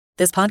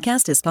This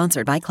podcast is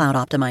sponsored by Cloud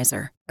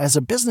Optimizer. As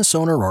a business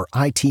owner or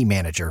IT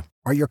manager,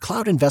 are your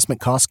cloud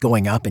investment costs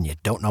going up and you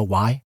don't know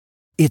why?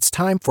 It's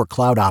time for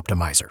Cloud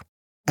Optimizer.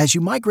 As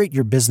you migrate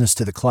your business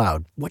to the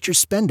cloud, what you're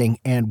spending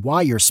and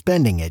why you're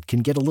spending it can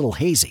get a little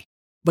hazy.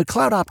 But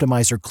Cloud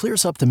Optimizer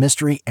clears up the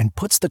mystery and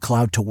puts the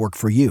cloud to work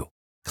for you.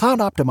 Cloud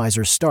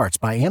Optimizer starts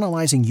by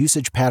analyzing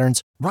usage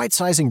patterns,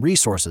 right-sizing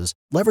resources,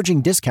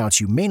 leveraging discounts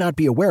you may not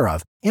be aware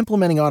of,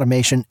 implementing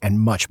automation, and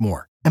much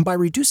more. And by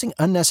reducing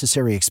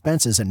unnecessary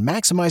expenses and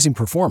maximizing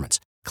performance,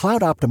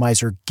 Cloud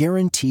Optimizer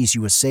guarantees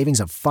you a savings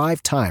of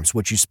 5 times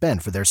what you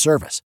spend for their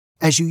service.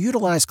 As you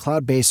utilize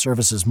cloud-based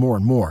services more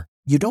and more,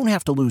 you don't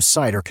have to lose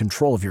sight or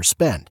control of your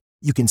spend.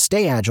 You can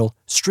stay agile,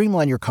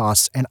 streamline your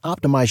costs, and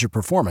optimize your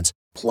performance,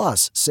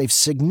 plus save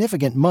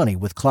significant money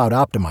with Cloud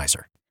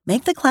Optimizer.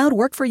 Make the cloud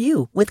work for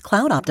you with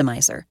Cloud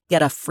Optimizer.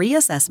 Get a free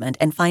assessment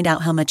and find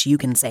out how much you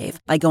can save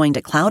by going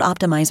to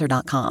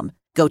cloudoptimizer.com.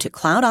 Go to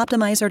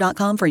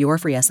cloudoptimizer.com for your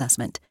free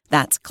assessment.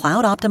 That's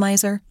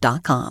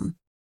cloudoptimizer.com.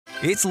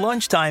 It's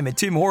lunchtime at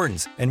Tim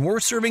Hortons, and we're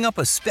serving up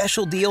a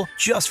special deal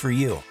just for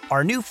you.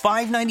 Our new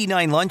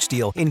 $5.99 lunch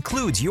deal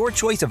includes your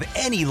choice of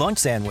any lunch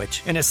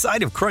sandwich and a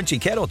side of crunchy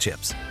kettle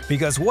chips.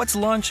 Because what's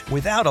lunch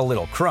without a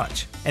little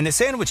crunch? And the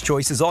sandwich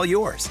choice is all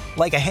yours,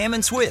 like a ham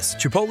and Swiss,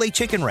 Chipotle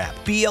chicken wrap,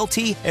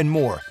 BLT, and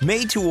more,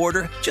 made to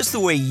order just the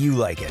way you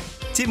like it.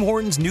 Tim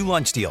Hortons' new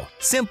lunch deal.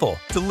 Simple,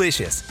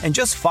 delicious, and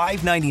just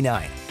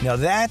 $5.99. Now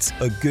that's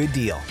a good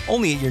deal.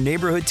 Only at your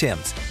neighborhood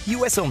Tim's.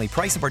 U.S. only.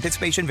 Price and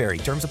participation vary.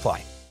 Terms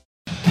apply.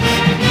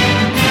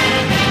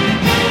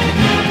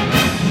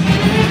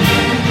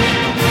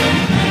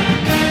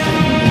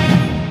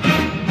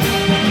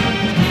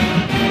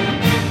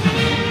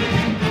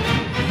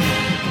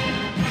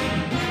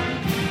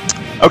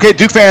 Okay,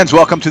 Duke fans,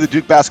 welcome to the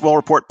Duke Basketball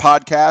Report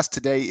podcast.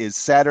 Today is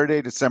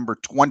Saturday, December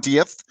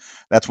 20th.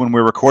 That's when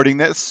we're recording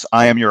this.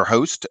 I am your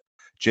host,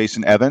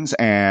 Jason Evans,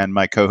 and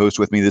my co-host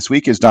with me this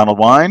week is Donald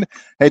Wine.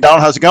 Hey,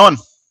 Donald, how's it going?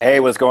 Hey,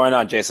 what's going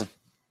on, Jason?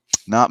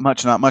 Not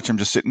much. I'm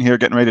just sitting here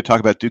getting ready to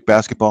talk about Duke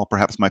basketball,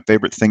 perhaps my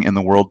favorite thing in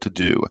the world to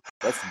do.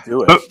 Let's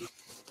do it.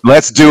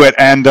 Let's do it.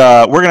 And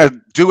we're going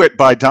to do it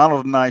by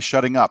Donald and I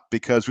shutting up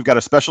because we've got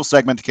a special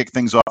segment to kick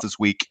things off this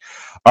week.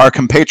 Our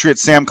compatriot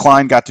Sam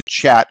Klein got to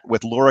chat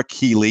with Laura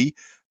Keeley,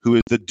 who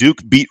is the Duke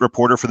beat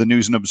reporter for the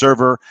News and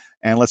Observer.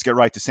 And let's get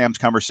right to Sam's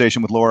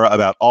conversation with Laura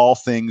about all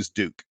things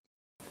Duke.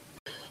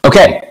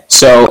 Okay,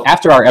 so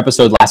after our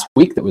episode last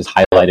week that was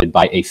highlighted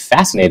by a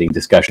fascinating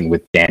discussion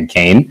with Dan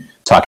Kane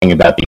talking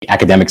about the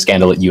academic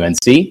scandal at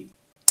UNC,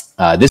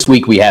 this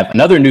week we have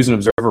another News and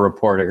Observer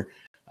reporter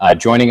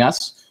joining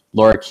us.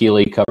 Laura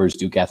Keeley covers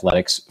Duke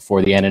athletics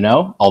for the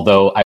NNO,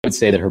 although I would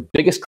say that her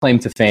biggest claim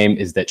to fame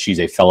is that she's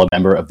a fellow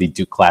member of the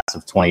Duke class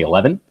of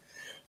 2011.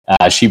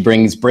 She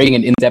brings breaking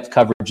and in-depth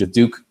coverage of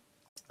Duke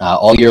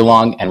all year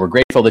long, and we're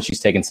grateful that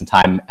she's taken some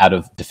time out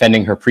of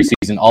defending her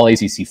preseason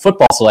All-ACC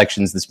football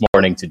selections this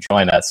morning to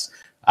join us.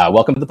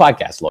 Welcome to the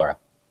podcast, Laura.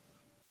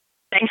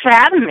 Thanks for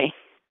having me.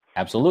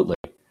 Absolutely.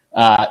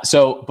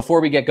 So before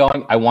we get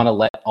going, I want to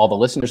let all the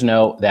listeners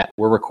know that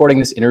we're recording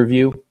this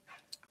interview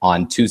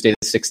on Tuesday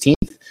the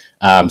 16th.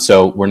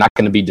 So we're not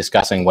going to be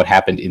discussing what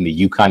happened in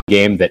the UConn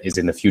game that is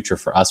in the future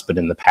for us, but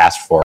in the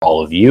past for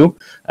all of you.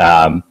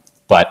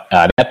 But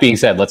that being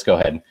said, let's go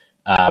ahead.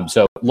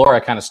 So Laura,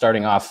 kind of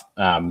starting off,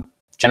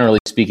 generally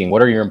speaking,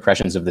 what are your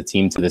impressions of the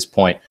team to this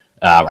point?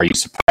 Are you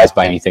surprised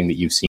by anything that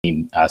you've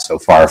seen so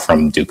far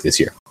from Duke this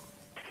year?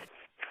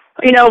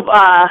 You know,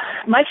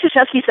 Mike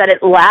Krzyzewski said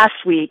it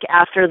last week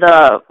after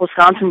the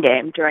Wisconsin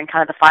game during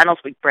kind of the finals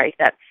week break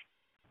that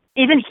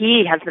even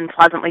he has been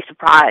pleasantly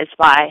surprised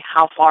by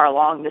how far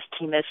along this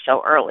team is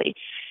so early.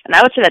 And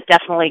I would say that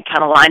definitely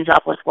kind of lines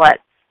up with what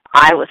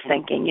I was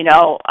thinking. You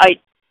know,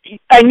 I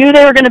knew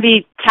they were going to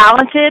be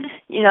talented.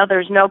 You know,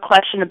 there's no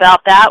question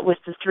about that with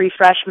the 3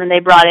 freshmen they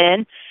brought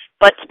in.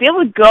 But to be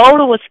able to go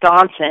to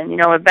Wisconsin, you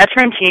know, a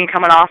veteran team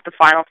coming off the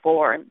Final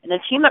Four, and a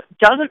team that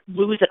doesn't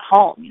lose at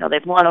home. You know,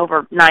 they've won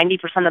over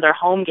 90% of their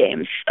home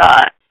games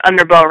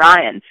under Bo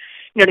Ryan.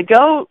 You know, to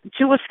go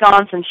to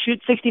Wisconsin,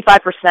 shoot 65%,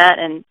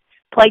 and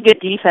play good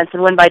defense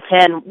and win by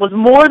 10 was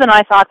more than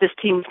I thought this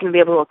team was going to be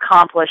able to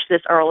accomplish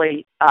this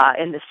early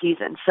in the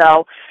season.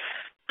 So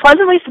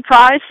pleasantly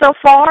surprised so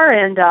far,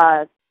 and,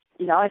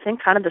 you know, I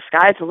think kind of the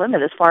sky's the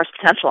limit as far as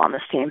potential on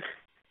this team.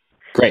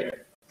 Great.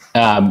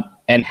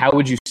 And how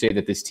would you say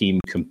that this team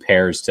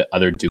compares to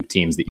other Duke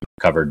teams that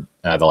you've covered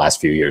the last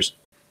few years?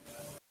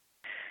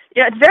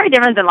 Yeah, it's very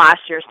different than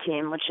last year's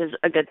team, which is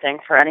a good thing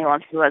for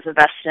anyone who has a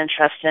vested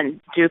interest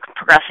in Duke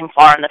progressing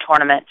far in the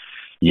tournament.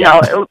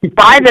 Yeah. You know,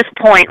 by this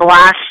point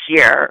last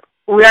year,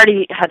 we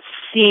already had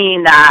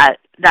seen that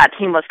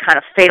team was kind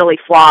of fatally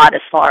flawed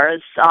as far as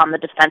the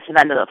defensive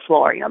end of the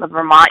floor. You know, the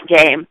Vermont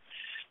game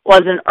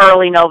was in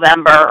early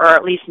November or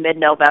at least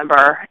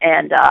mid-November,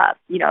 and,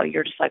 you know,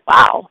 you're just like,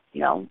 wow,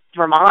 you know,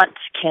 Vermont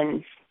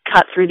can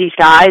cut through these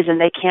guys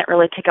and they can't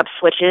really pick up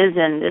switches,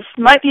 and this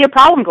might be a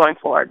problem going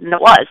forward, and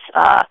it was,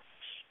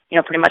 you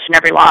know, pretty much in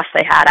every loss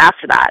they had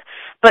after that.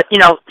 But, you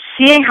know,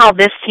 seeing how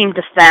this team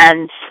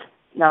defends,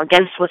 you know,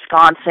 against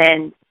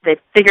Wisconsin, They've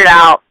figured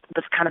out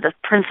the kind of the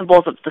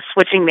principles of the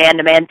switching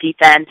man-to-man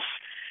defense,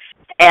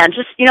 and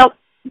just,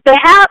 they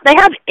have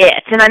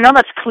it. And I know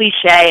that's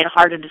cliche and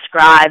hard to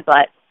describe,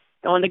 but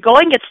when the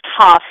going gets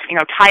tough,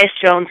 Tyus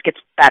Jones gets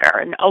better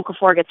and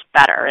Okafor gets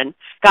better and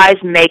guys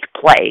make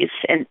plays.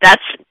 And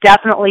that's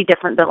definitely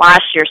different than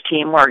last year's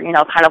team where,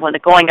 kind of when the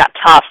going got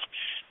tough,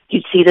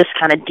 you'd see this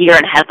kind of deer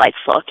in headlights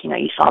look.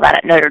 You saw that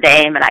at Notre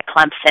Dame and at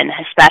Clemson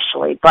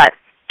especially. But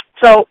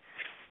so,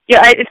 you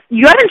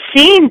really haven't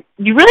seen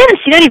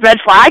any red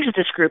flags with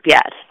this group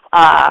yet.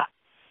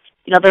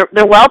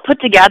 They're well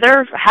put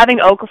together. Having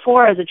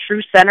Okafor as a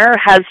true center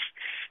has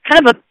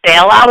kind of a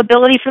bailout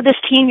ability for this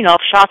team.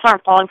 If shots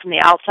aren't falling from the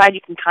outside, you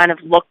can kind of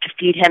look to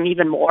feed him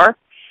even more.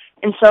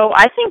 And so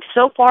I think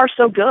so far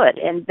so good,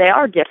 and they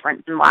are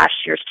different than last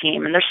year's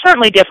team, and they're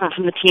certainly different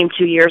from the team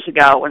 2 years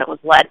ago when it was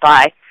led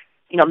by,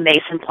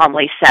 Mason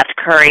Plumlee, Seth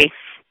Curry,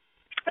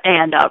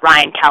 and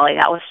Ryan Kelly.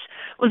 That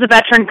was a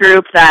veteran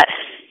group that,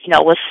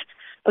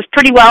 was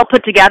pretty well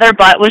put together,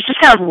 but was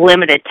just kind of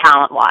limited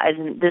talent-wise,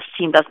 and this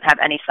team doesn't have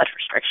any such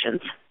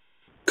restrictions.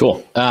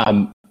 Cool.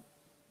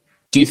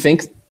 Do you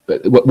think?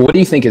 What do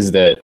you think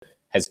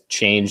has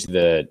changed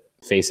the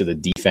face of the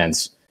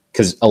defense?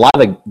 Because a lot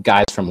of the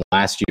guys from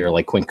last year,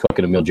 like Quinn Cook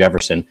and Emil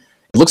Jefferson,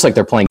 it looks like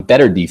they're playing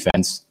better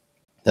defense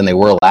than they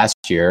were last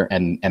year,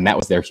 and that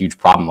was their huge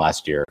problem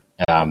last year.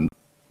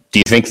 Do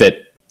you think that,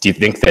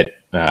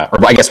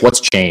 or I guess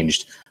what's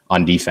changed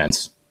on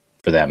defense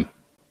for them?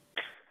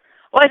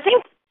 Well, I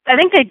think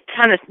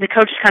the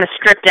coaches kind of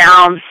stripped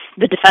down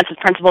the defensive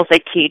principles they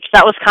teach.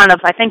 That was kind of,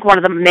 I think, one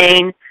of the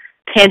main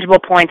tangible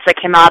points that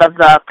came out of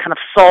the kind of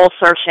soul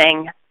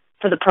searching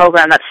for the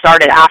program that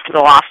started after the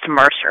loss to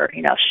Mercer.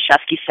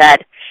 Krzyzewski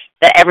said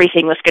that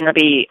everything was going to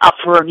be up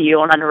for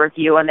review and under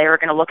review, and they were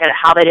going to look at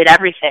how they did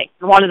everything.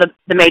 And one of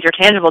the major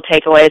tangible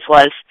takeaways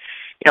was,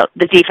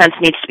 the defense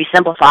needs to be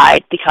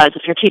simplified, because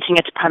if you're teaching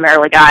it to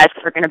primarily guys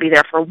that are going to be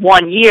there for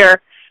 1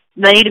 year,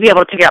 they need to be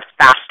able to pick it up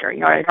faster. You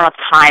don't have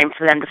time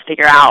for them to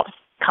figure out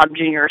come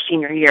junior or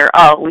senior year,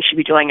 we should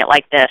be doing it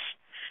like this.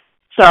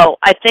 So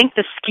I think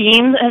the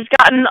scheme has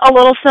gotten a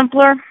little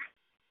simpler.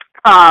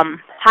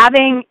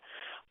 Having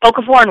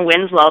Okafor and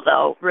Winslow,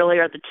 though, really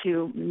are the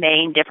two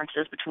main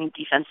differences between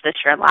defense this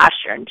year and last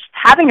year. And just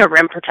having a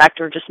rim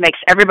protector just makes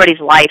everybody's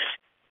life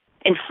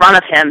in front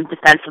of him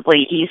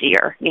defensively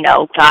easier.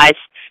 Guys,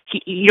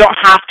 you don't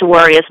have to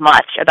worry as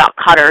much about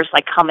cutters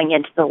like coming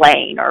into the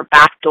lane or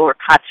backdoor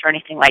cuts or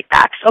anything like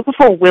that, because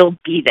Okafor will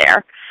be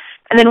there.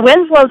 And then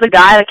Winslow's a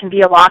guy that can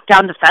be a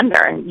lockdown defender,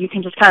 and you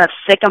can just kind of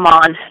stick him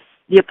on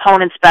the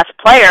opponent's best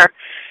player,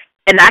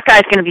 and that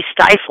guy's going to be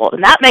stifled.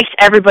 And that makes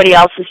everybody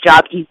else's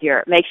job easier.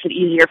 It makes it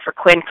easier for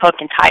Quinn Cook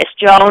and Tyus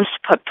Jones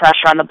to put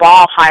pressure on the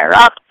ball higher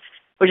up,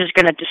 which is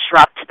going to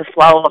disrupt the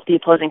flow of the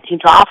opposing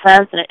team's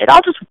offense. And it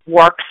all just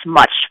works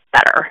much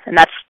better, and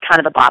that's kind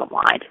of the bottom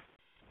line.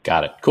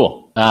 Got it.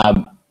 Cool.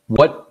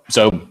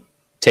 So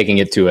taking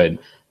it to a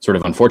sort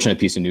of unfortunate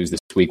piece of news this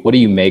week, what do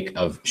you make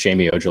of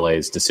Semi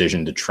Ojeley's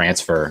decision to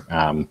transfer?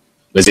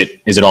 Is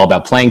it all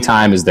about playing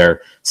time? Is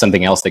there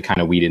something else that kind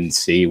of we didn't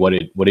see? What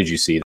did you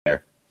see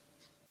there?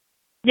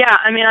 Yeah,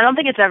 I don't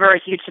think it's ever a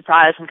huge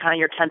surprise when kind of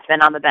your 10th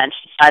man on the bench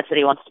decides that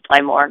he wants to play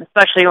more, and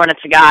especially when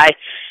it's a guy,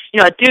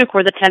 at Duke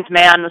where the 10th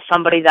man was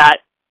somebody that,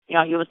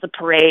 he was the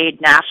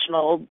parade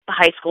national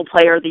high school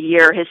player of the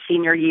year his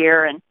senior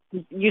year, and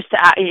used to,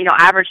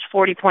 averaged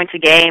 40 points a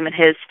game in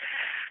his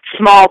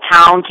small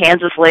town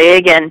Kansas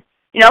league, and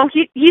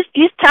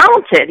he's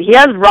talented. He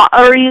has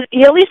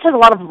he at least has a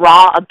lot of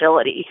raw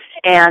ability,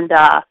 and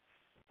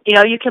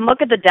you can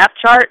look at the depth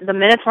chart. The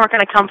minutes aren't going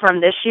to come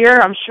from this year.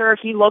 I'm sure if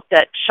he looked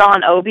at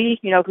Sean Obi,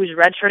 who's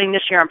redshirting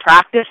this year in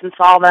practice, and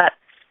saw that,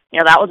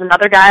 that was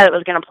another guy that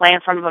was going to play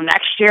in front of him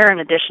next year, in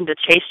addition to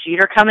Chase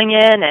Jeter coming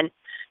in,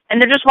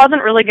 and there just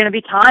wasn't really going to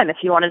be time if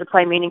he wanted to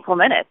play meaningful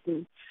minutes.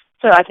 And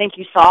so I think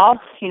you saw,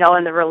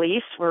 in the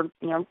release where,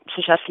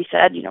 Krzyzewski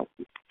said,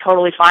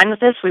 totally fine with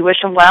this. We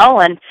wish him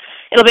well, and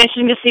it'll be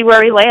interesting to see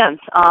where he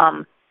lands.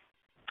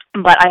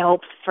 But I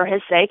hope for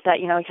his sake that,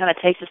 he kind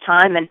of takes his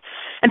time and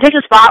takes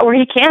a spot where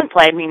he can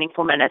play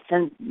meaningful minutes.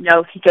 And,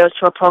 he goes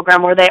to a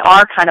program where they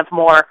are kind of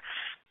more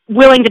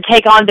willing to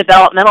take on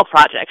developmental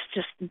projects.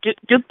 Just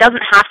Duke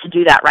doesn't have to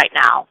do that right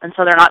now, and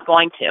so they're not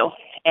going to.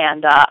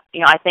 And,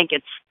 I think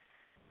it's,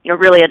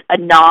 really a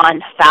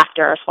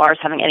non-factor as far as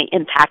having any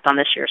impact on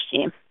this year's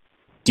team.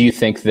 Do you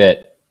think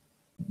that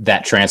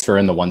transfer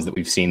and the ones that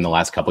we've seen the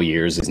last couple of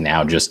years is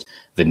now just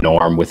the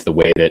norm with the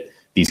way that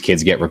these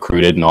kids get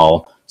recruited and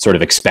all sort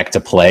of expect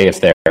to play if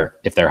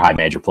they're high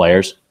major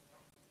players?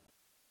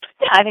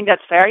 Yeah, I think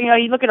that's fair.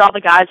 You look at all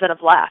the guys that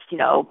have left,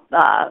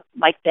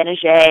 Mike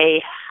Benajay,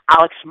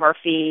 Alex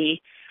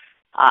Murphy,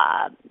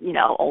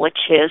 Oleg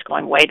Chiz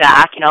going way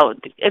back.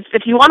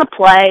 If you want to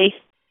play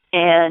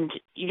and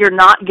you're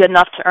not good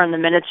enough to earn the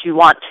minutes you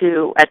want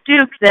to at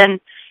Duke, then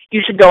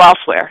you should go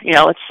elsewhere.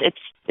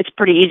 It's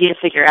pretty easy to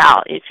figure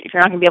out if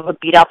you're not going to be able to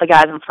beat out the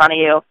guys in front of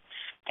you.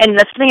 And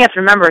the thing you have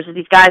to remember is that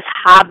these guys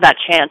have that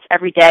chance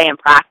every day in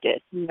practice.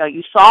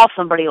 You saw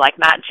somebody like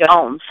Matt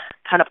Jones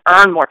kind of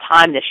earn more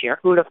time this year.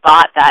 Who would have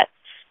thought that,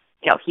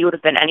 he would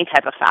have been any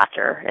type of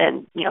factor.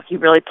 And, he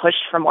really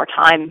pushed for more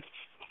time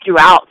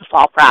throughout the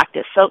fall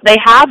practice. So they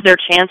have their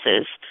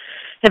chances.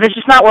 If it's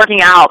just not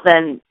working out,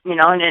 then,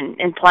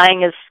 and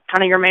playing is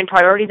kind of your main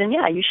priority, then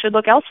yeah, you should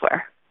look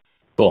elsewhere.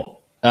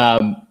 Cool.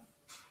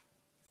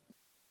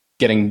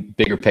 Getting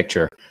bigger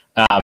picture.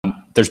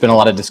 There's been a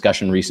lot of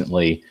discussion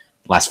recently,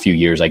 last few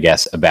years, I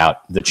guess,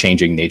 about the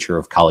changing nature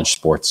of college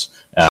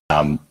sports,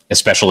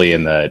 especially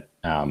in the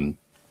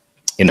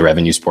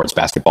revenue sports,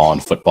 basketball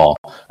and football.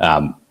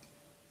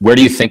 Where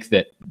do you think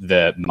that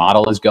the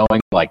model is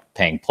going, like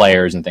paying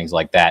players and things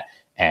like that?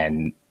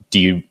 And do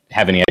you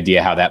have any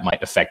idea how that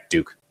might affect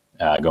Duke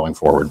going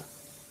forward?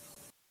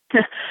 So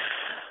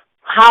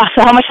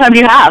how much time do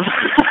you have?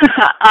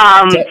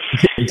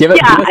 Give us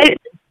the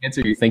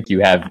answer you think you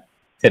have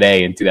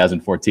today in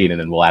 2014, and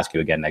then we'll ask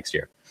you again next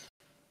year.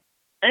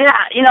 Yeah,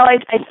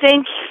 I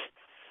think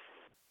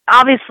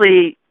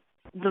obviously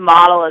the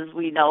model as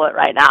we know it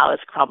right now is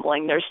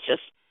crumbling. There's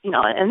just,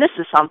 and this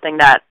is something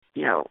that,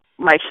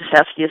 Mike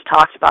Krzyzewski has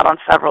talked about on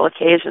several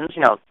occasions.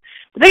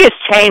 The biggest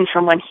change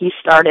from when he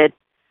started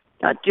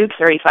at Duke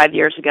 35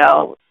 years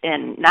ago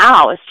and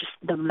now is just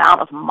the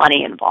amount of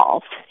money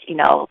involved.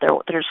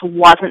 There just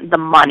wasn't the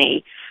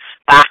money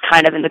back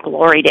kind of in the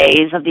glory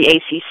days of the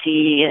ACC,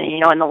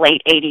 in the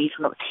late 80s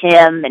with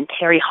him and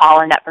Terry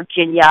Holland at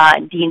Virginia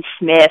and Dean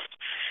Smith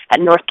at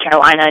North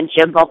Carolina and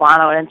Jim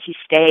Valvano at NC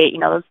State.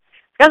 Those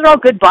guys are all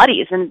good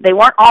buddies, and they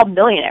weren't all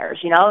millionaires.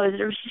 It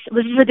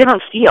was just a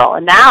different feel.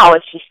 And now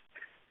it's just,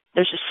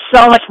 there's just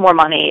so much more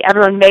money.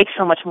 Everyone makes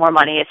so much more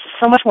money. It's just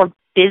so much more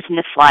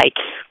business-like.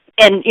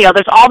 And,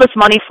 there's all this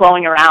money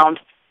flowing around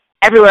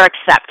everywhere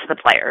except the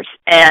players.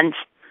 And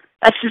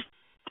that's just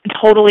a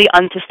totally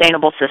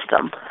unsustainable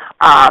system.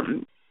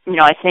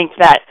 I think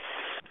that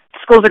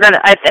schools are going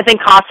to, I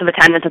think cost of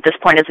attendance at this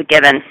point is a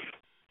given.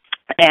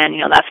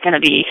 And, that's going to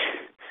be,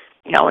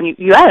 when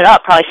you add it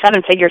up, probably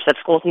 7 figures that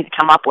schools need to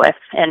come up with.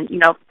 And,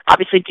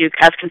 obviously Duke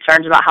has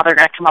concerns about how they're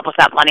going to come up with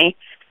that money.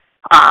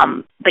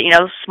 But,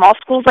 small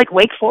schools like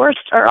Wake Forest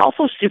are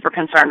also super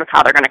concerned with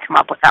how they're going to come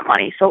up with that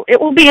money. So it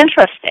will be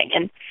interesting.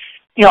 And,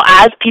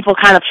 as people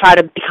kind of try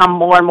to become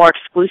more and more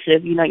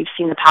exclusive, you've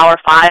seen the Power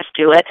Fives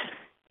do it.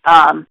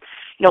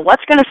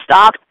 What's going to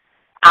stop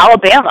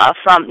Alabama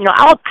from,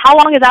 how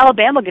long is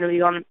Alabama going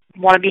to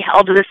want to be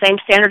held to the same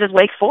standard as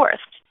Wake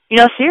Forest?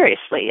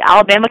 Seriously,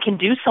 Alabama can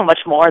do so much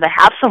more. They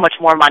have so much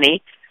more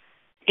money.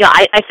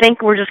 I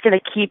think we're just going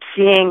to keep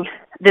seeing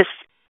this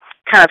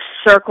kind of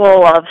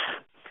circle of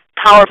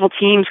powerful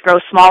teams grow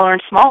smaller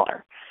and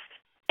smaller.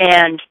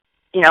 And,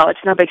 it's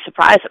no big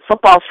surprise that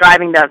football's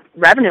driving the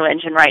revenue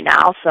engine right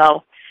now.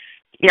 So,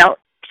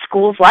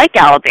 schools like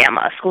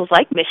Alabama, schools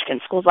like Michigan,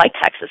 schools like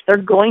Texas, they're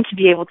going to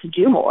be able to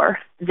do more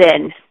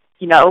than,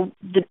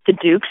 the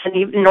Dukes and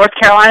even North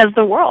Carolinas of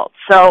the world.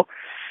 So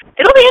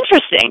it'll be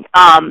interesting.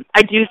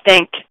 I do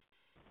think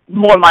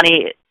more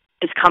money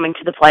is coming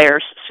to the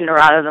players sooner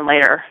rather than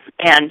later.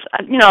 And,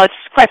 it's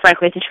quite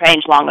frankly, it's a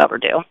change long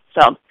overdue.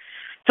 So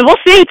we'll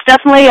see. It's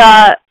definitely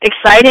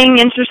exciting,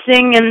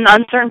 interesting, and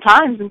uncertain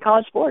times in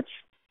college sports.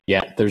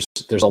 Yeah, there's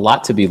a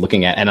lot to be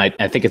looking at, and I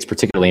think it's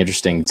particularly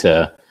interesting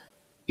to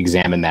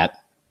examine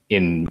that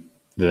in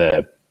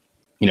the,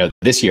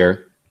 this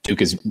year,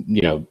 Duke is,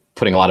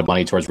 putting a lot of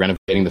money towards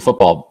renovating the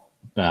football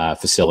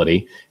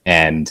facility,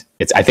 and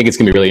I think it's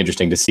going to be really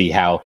interesting to see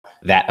how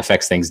that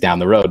affects things down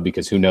the road,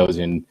 because who knows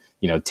in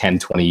 10,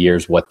 20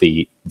 years what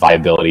the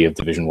viability of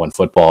Division I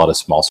football at a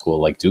small school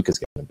like Duke is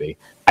going to be.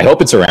 I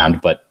hope it's around,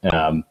 but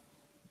I'm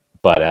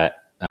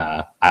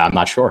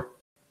not sure.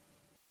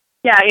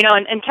 Yeah,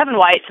 and Kevin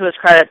White, to his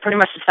credit, pretty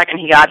much the second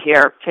he got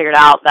here, figured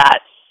out that,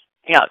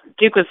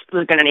 Duke was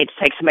going to need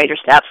to take some major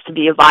steps to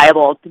be a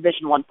viable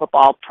Division I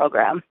football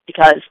program,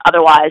 because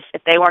otherwise,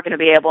 if they weren't going to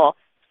be able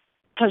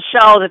to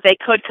show that they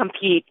could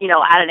compete,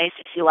 at an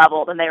ACC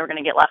level, then they were going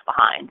to get left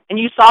behind. And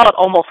you saw it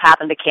almost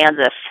happen to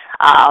Kansas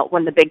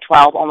when the Big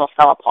 12 almost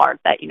fell apart,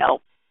 that,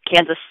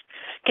 Kansas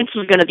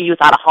was going to be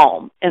without a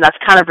home. And that's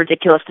kind of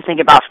ridiculous to think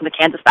about from the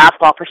Kansas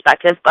basketball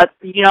perspective, but,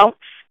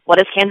 what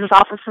does Kansas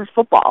offer for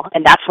football?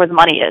 And that's where the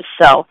money is.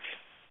 So,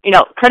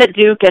 credit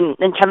Duke and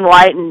Kevin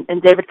White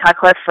and David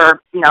Cutcliffe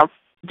for,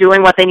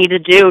 doing what they need to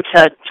do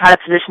to try to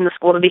position the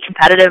school to be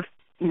competitive,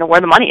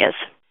 where the money is.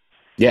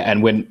 Yeah,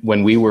 and when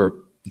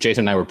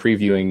Jason and I were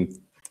previewing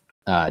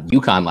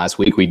UConn last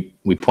week, we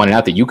pointed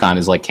out that UConn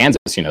is like Kansas,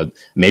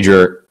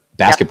 major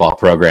basketball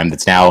program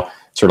that's now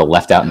sort of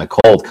left out in the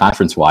cold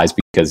conference-wise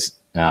because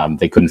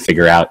they couldn't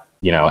figure out,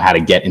 how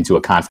to get into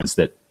a conference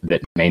that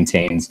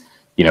maintains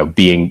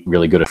being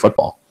really good at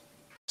football.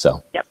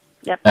 So,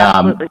 Yep,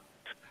 absolutely.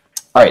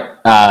 All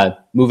right,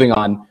 moving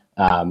on.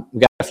 We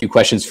got a few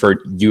questions for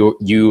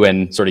you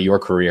and sort of your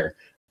career.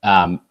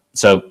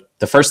 So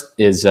the first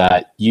is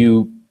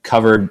you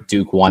covered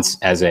Duke once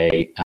as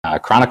a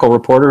Chronicle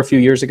reporter a few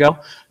years ago.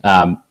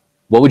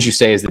 What would you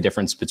say is the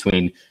difference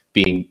between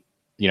being,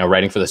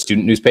 writing for the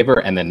student newspaper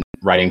and then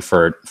writing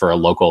for a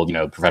local,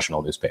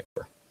 professional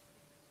newspaper?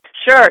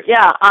 Sure,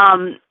 yeah.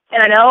 And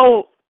I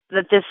know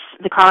that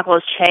the Chronicle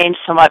has changed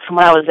so much from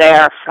when I was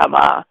there, from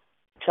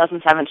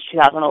 2007 to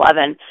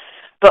 2011.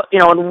 But,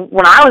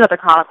 when I was at the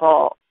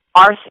Chronicle,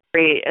 our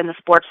theory in the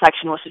sports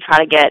section was to try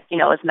to get,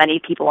 as many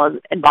people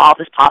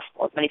involved as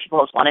possible, as many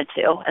people as wanted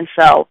to. And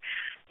so,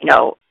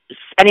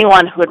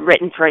 anyone who had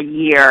written for a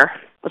year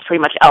was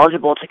pretty much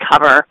eligible to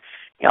cover,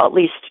 at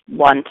least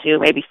 1, 2,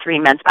 maybe 3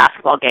 men's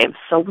basketball games.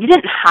 So we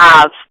didn't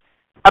have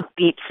a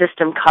beat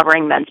system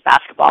covering men's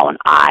basketball when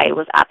I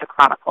was at the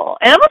Chronicle.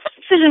 And it was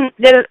a decision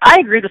that I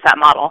agreed with that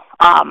model.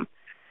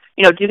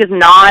 Duke is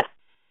not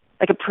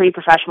like a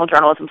pre-professional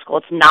journalism school.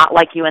 It's not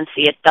like UNC.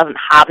 It doesn't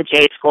have a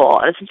J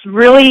school. It's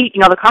really,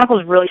 the Chronicle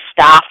is really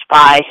staffed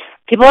by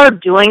people who are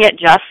doing it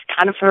just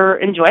kind of for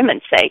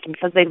enjoyment's sake and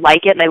because they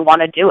like it and they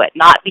want to do it,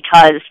 not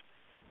because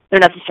they're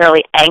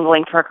necessarily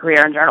angling for a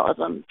career in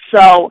journalism.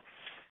 So,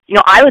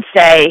 I would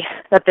say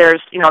that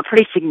there's, a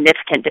pretty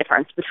significant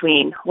difference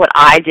between what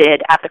I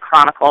did at the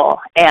Chronicle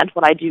and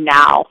what I do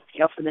now,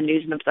 for the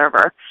News and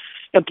Observer.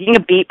 Being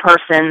a beat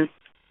person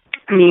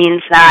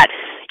means that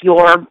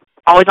you're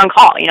always on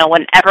call.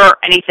 Whenever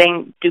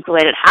anything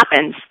Duke-related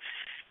happens,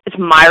 it's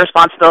my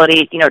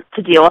responsibility,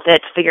 to deal with it,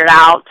 to figure it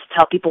out, to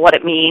tell people what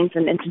it means,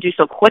 and to do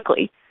so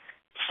quickly.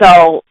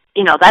 So,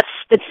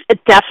 it's a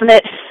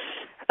definite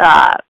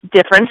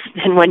difference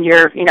than when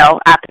you're,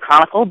 at the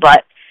Chronicle,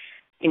 but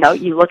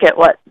you look at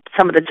what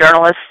some of the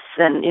journalists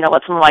and,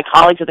 what some of my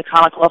colleagues at the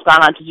Chronicle have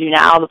gone on to do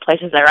now, the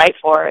places I write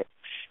for,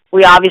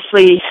 we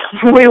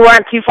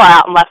weren't too far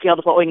out in left field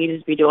of what we needed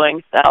to be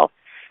doing. So,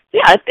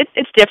 yeah,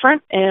 it's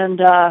different. And,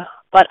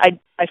 but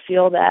I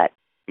feel that,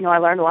 I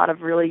learned a lot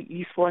of really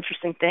useful,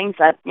 interesting things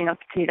that,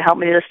 continue to help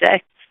me to this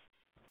day.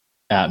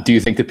 Do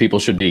you think that people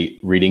should be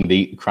reading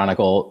the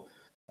Chronicle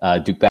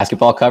Duke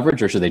basketball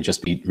coverage, or should they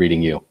just be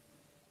reading you?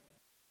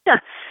 Yeah.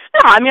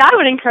 No, I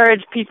would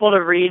encourage people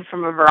to read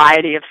from a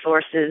variety of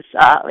sources,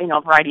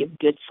 a variety of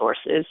good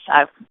sources.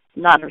 I'm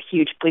not a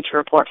huge Bleacher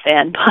Report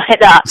fan, but,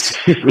 that's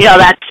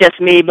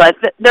just me. But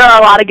there are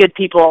a lot of good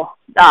people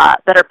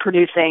that are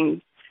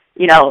producing,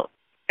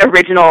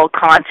 original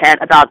content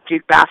about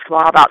Duke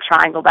basketball, about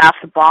Triangle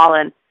basketball,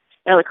 and,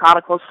 the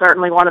Chronicle is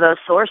certainly one of those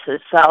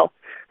sources. So,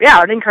 yeah, I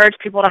would encourage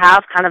people to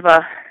have kind of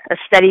a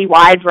steady,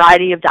 wide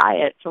variety of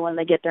diet for when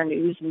they get their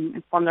news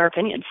and form their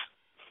opinions.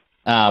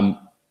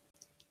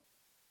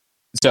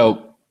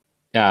 So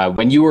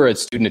when you were a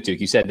student at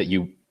Duke, you said that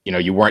you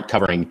weren't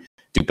covering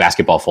Duke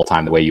basketball full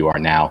time the way you are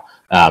now.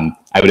 I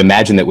would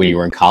imagine that when you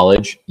were in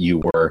college, you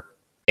were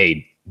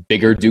a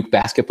bigger Duke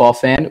basketball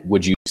fan.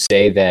 Would you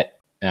say that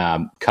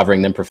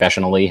covering them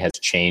professionally has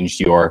changed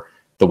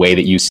the way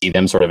that you see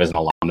them sort of as an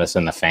alumnus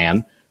and a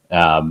fan?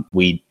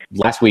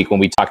 Last week when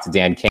we talked to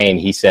Dan Kane,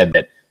 he said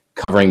that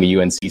covering the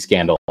UNC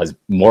scandal has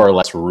more or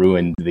less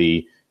ruined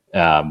the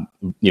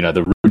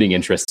rooting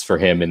interests for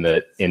him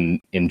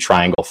in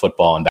Triangle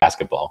football and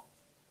basketball.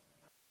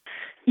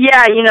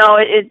 Yeah,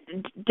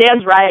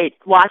 Dan's right.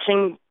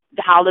 Watching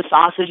how the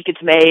sausage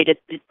gets made,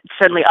 it's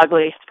certainly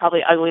ugly. It's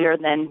probably uglier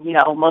than,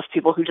 most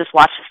people who just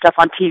watch the stuff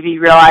on TV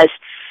realize.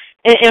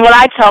 And what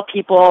I tell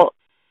people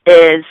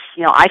is,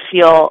 I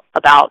feel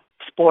about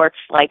sports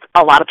like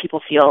a lot of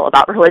people feel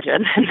about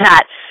religion, and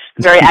that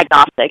very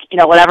agnostic.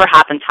 Whatever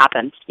happens,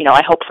 happens.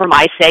 I hope for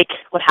my sake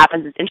what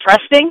happens is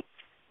interesting.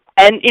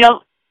 And,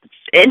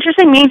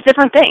 interesting means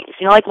different things.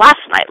 Like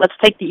last night, let's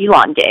take the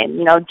Elon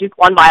game. Duke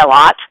won by a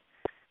lot.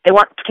 They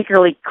weren't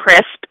particularly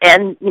crisp,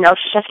 and,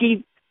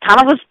 Krzyzewski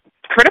kind of was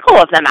critical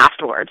of them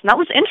afterwards. And that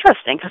was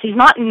interesting because he's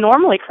not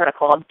normally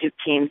critical of Duke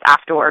teams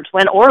afterwards,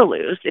 win or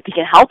lose, if he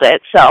can help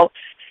it. So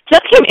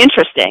that became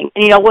interesting.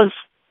 And,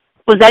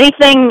 was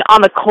anything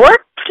on the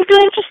court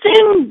particularly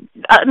interesting?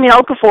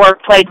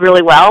 Okafor played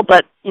really well,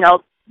 but,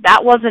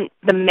 that wasn't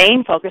the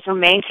main focus or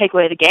main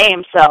takeaway of the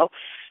game. So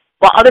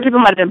while other people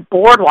might have been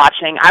bored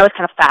watching, I was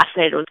kind of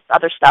fascinated with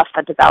other stuff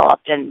that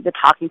developed and the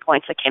talking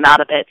points that came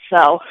out of it.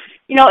 So,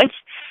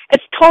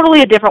 it's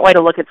totally a different way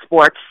to look at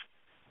sports,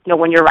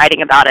 when you're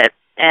writing about it.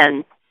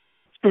 And,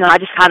 I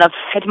just kind of,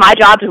 it's my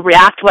job to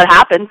react to what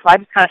happens. So I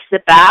just kind of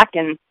sit back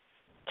and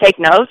take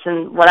notes,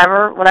 and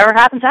whatever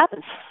happens,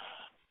 happens.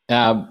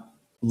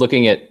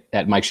 Looking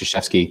at Mike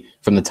Krzyzewski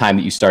from the time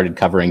that you started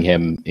covering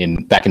him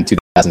back in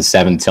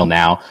 2007 till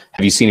now,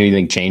 have you seen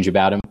anything change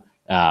about him?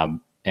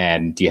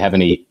 And do you have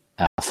any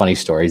funny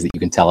stories that you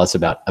can tell us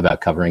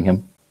about covering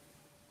him?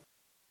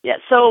 Yeah,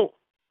 so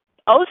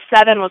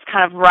 2007 was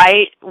kind of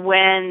right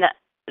when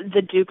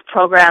the Duke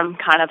program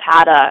kind of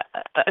had a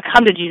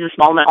come to Jesus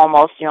moment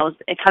almost. It was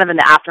kind of in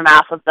the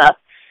aftermath of the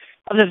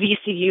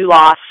VCU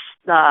loss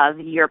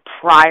the year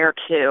prior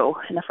to,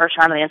 in the first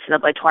round of the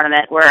NCAA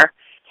tournament, where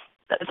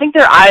I think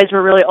their eyes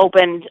were really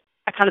opened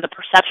at kind of the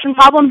perception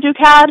problem Duke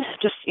had.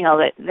 Just,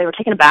 they were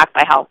taken aback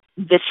by how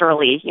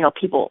viscerally,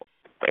 people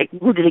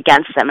rooted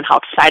against them and how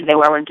excited they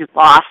were when Duke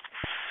lost.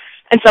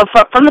 And so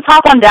from the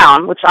top on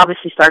down, which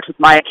obviously starts with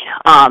Mike,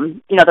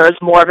 there was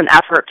more of an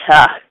effort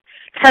to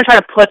kind of try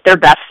to put their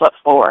best foot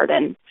forward.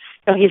 And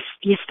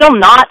he's still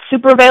not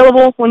super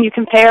available when you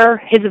compare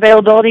his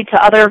availability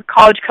to other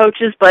college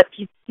coaches, but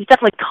he's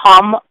definitely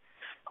come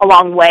a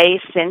long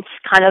way since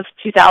kind of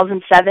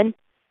 2007.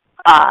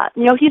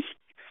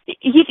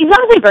 he's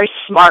obviously a very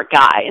smart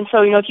guy, and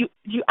so if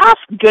you ask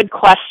good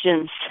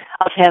questions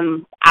of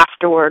him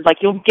afterward, like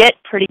you'll get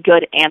pretty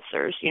good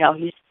answers.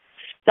 He's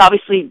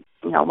obviously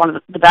one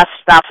of the best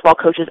basketball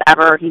coaches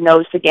ever. He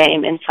knows the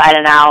game inside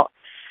and out,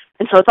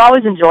 and so it's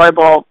always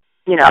enjoyable,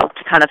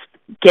 to kind of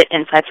get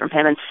insights from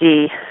him and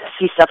see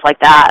stuff like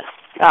that.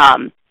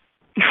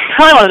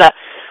 Probably one of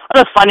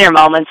the funnier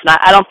moments, and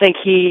I don't think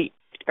he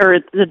or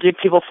the Duke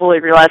people fully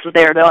realized what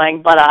they were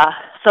doing. But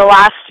so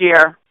last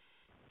year,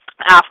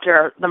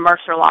 after the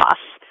Mercer loss,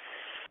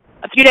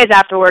 a few days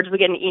afterwards, we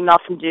get an email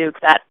from Duke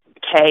that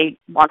Kay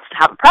wants to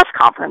have a press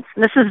conference.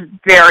 And this is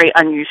very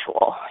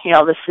unusual.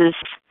 This is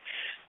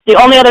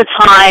the only other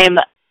time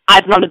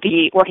I've known to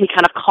be where he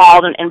kind of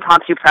called an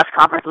impromptu press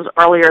conference was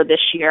earlier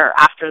this year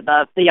after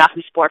the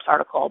Yahoo Sports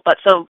article. But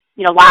so,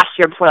 last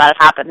year before that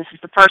had happened, this is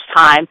the first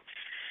time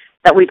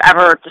that we've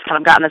ever just kind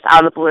of gotten this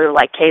out of the blue,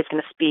 like Kay's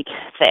going to speak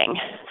thing.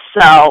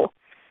 So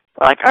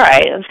we're like, all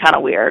right, it's kind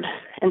of weird.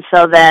 And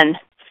so then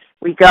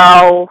we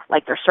go,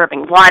 like they're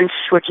serving lunch,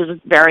 which is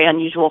very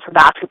unusual for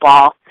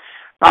basketball.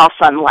 All of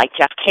a sudden, like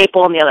Jeff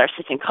Capel and the other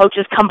assistant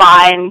coaches come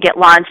by and get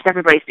lunch, and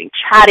everybody's being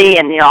chatty,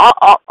 and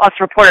all us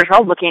reporters are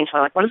all looking at each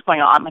other like, what is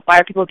going on? Like, why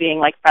are people being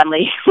like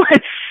friendly?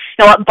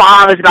 What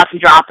bomb is about to be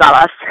dropped on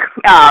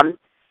us?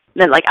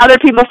 Then like other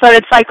people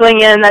started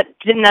cycling in that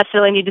didn't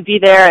necessarily need to be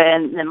there,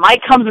 and then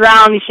Mike comes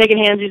around, he's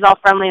shaking hands, he's all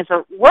friendly, and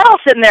so we're all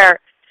sitting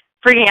there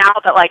freaking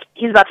out that like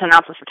he's about to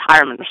announce his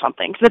retirement or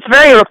something, because it's a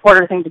very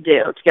reporter thing to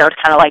do, to go to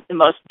kind of like the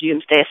most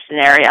doomsday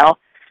scenario,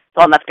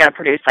 the one that's going to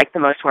produce like the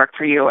most work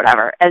for you or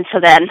whatever. And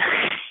so then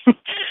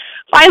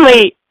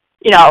finally,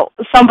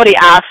 somebody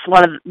asks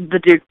one of the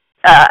Duke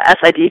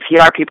SID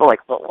PR people, like,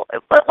 well,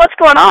 what's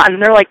going on?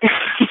 And they're like,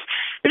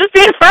 they're just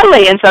being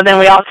friendly. And so then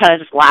we all kind of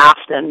just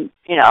laughed, and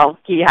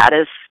he had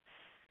his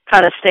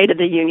kind of State of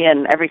the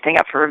Union, everything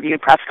up for review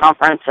press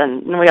conference,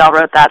 and we all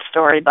wrote that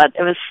story. But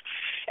it was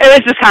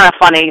just kind of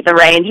funny, the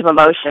range of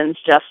emotions,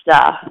 just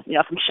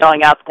from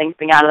showing up, things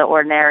being out of the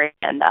ordinary,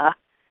 and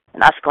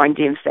us going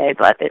doomsday,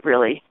 but it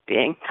really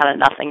being kind of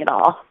nothing at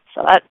all.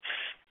 So that's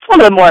one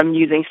of the more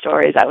amusing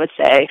stories, I would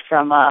say,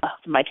 from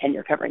my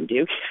tenure covering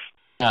Duke.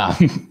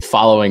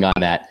 Following on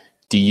that,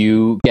 do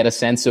you get a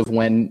sense of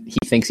when he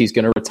thinks he's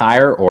going to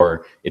retire,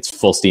 or it's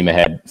full steam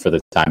ahead for the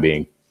time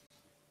being?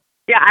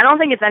 Yeah, I don't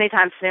think it's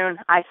anytime soon.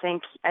 I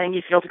think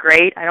he feels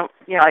great. I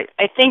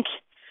think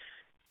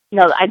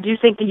I do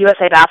think the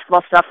USA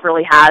basketball stuff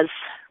really has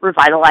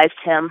revitalized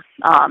him.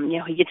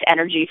 He gets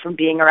energy from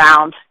being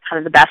around kind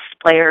of the best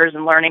players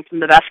and learning from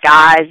the best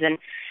guys. And,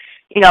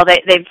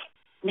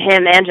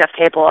 him and Jeff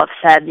Capel have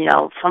said,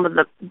 some of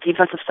the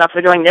defensive stuff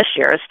they're doing this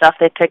year is stuff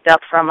they picked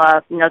up from,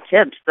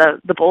 Tibbs,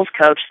 the Bulls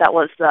coach that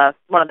was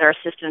one of their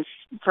assistants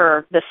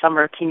for this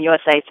summer Team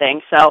USA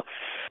thing. So,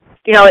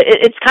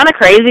 it's kind of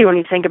crazy when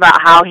you think about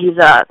how he's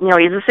a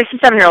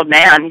 67-year-old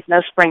man. He's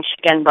no spring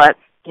chicken, but,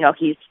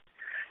 he's,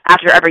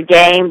 after every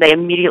game, they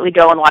immediately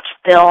go and watch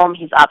film.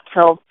 He's up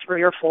till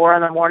 3 or 4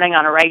 in the morning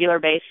on a regular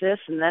basis,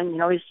 and then,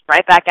 he's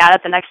right back at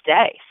it the next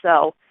day.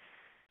 So,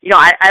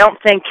 I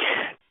don't think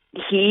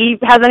he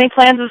has any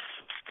plans of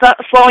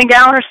slowing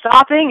down or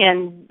stopping,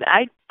 and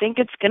I think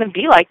it's going to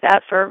be like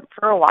that for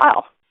a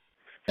while.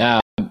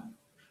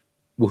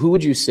 Well, who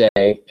would you say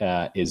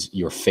is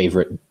your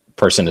favorite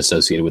person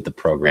associated with the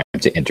program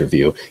to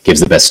interview? Gives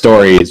the best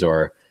stories,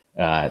 or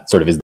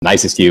sort of is the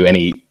nicest to you?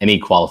 Any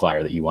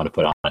qualifier that you want to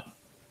put on it?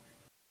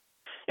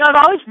 I've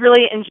always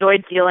really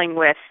enjoyed dealing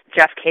with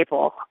Jeff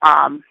Capel.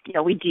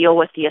 We deal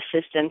with the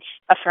assistants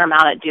a fair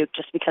amount at Duke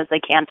just because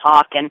they can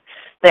talk and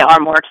they are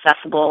more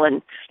accessible.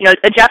 And,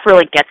 Jeff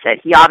really gets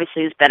it. He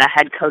obviously has been a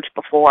head coach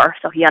before,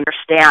 so he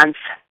understands,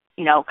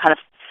 kind of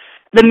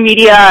the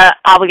media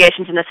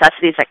obligations and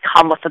necessities that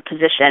come with the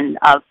position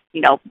of,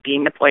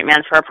 being the point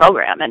man for a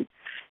program. And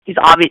he's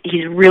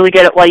really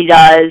good at what he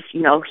does.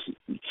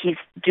 He's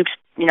Duke's,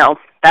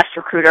 best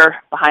recruiter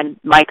behind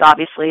Mike,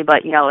 obviously,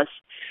 but,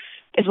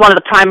 is one of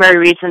the primary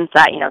reasons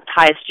that,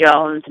 Tyus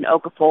Jones and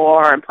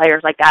Okafor and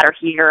players like that are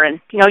here. And,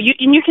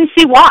 you can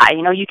see why.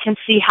 You can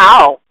see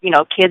how,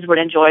 kids would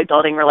enjoy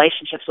building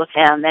relationships with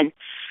him.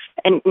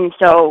 And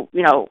so,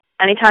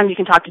 anytime you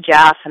can talk to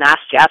Jeff and ask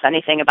Jeff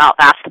anything about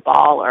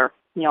basketball or,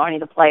 any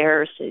of the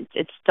players,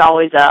 it's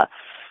always a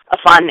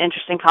fun,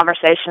 interesting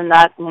conversation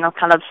that,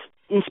 kind of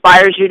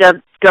inspires you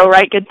to go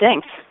write good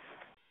things.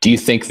 Do you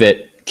think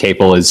that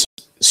Capel is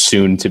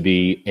soon to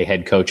be a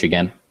head coach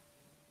again?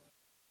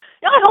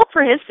 I hope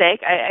for his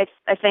sake.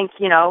 I think,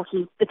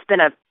 it's been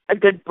a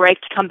good break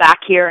to come back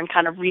here and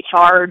kind of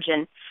recharge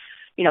and,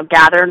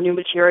 gather new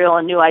material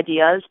and new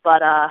ideas.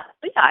 But yeah,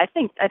 I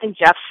think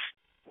Jeff's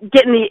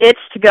getting the itch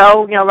to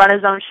go, run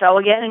his own show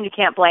again, and you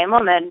can't blame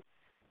him. And,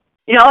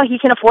 he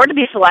can afford to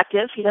be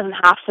selective. He doesn't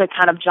have to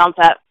kind of jump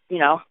at,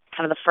 kind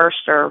of the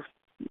first or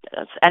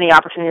any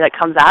opportunity that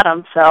comes at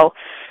him. So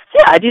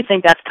yeah, I do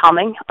think that's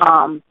coming.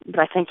 But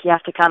I think you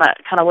have to kind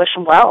of wish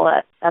him well.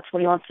 That's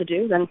what he wants to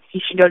do. Then he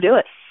should go do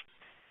it.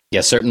 Yeah,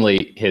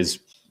 certainly his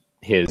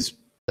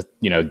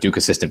Duke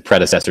assistant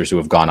predecessors who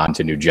have gone on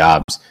to new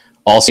jobs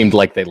all seemed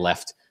like they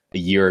left a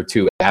year or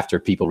two after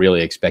people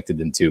really expected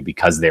them to,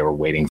 because they were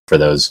waiting for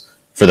those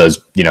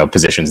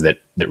positions that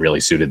really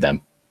suited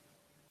them.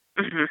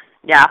 Mm-hmm.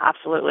 Yeah,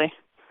 absolutely.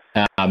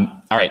 All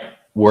right,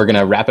 we're going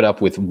to wrap it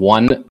up with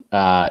one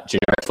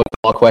generic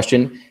football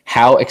question.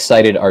 How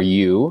excited are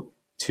you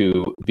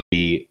to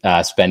be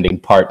spending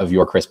part of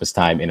your Christmas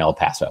time in El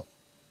Paso?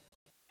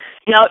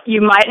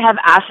 You might have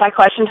asked that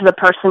question to the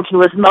person who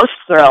was most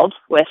thrilled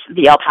with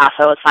the El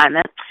Paso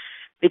assignment,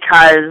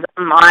 because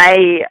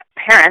my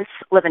parents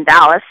live in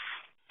Dallas,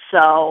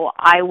 so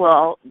I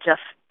will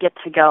just get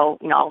to go,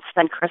 I'll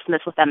spend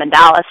Christmas with them in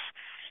Dallas.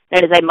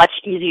 It is a much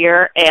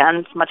easier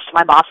and, much to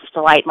my boss's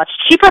delight, much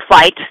cheaper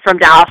flight from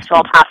Dallas to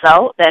El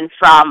Paso than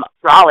from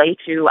Raleigh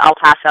to El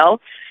Paso.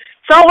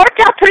 So it worked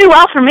out pretty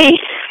well for me.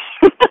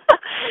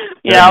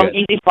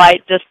 Easy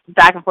flight, just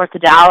back and forth to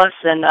Dallas.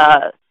 And,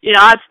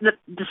 it's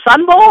the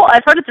Sun Bowl.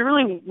 I've heard it's a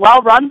really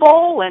well-run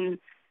bowl, and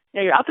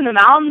you're up in the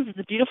mountains. It's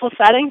a beautiful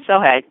setting. So,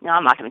 hey,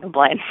 I'm not going to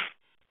complain.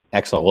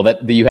 Excellent.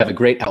 Well, you have a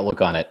great outlook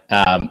on it.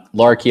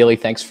 Laura Keeley,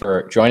 thanks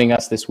for joining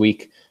us this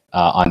week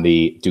on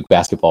the Duke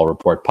Basketball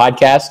Report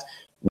podcast.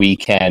 We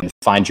can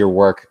find your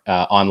work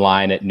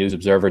online at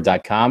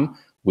newsobserver.com.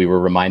 We were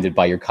reminded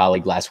by your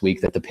colleague last week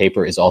that the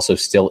paper is also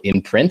still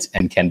in print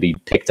and can be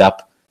picked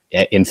up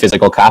in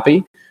physical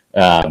copy.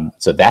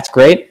 So that's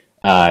great.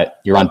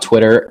 You're on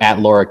Twitter at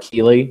Laura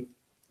Keeley.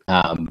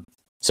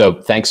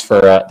 So thanks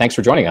for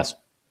joining us.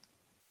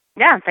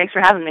 Yeah, thanks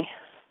for having me.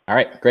 All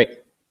right, great.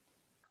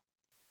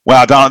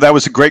 Wow, Donna, that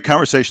was a great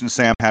conversation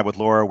Sam had with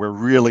Laura. We're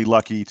really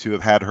lucky to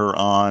have had her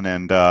on,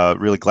 and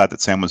really glad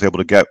that Sam was able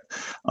to get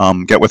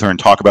with her and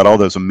talk about all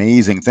those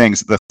amazing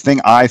things. The thing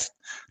I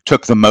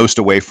took the most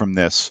away from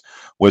this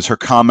was her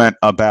comment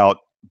about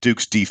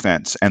Duke's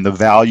defense and the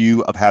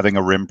value of having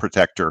a rim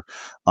protector.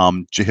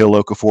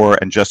 Jahlil Okafor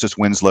and Justice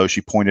Winslow,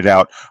 she pointed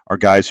out, are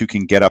guys who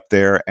can get up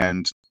there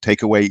and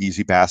take away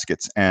easy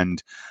baskets.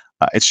 And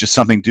it's just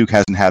something Duke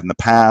hasn't had in the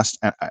past.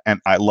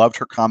 And I loved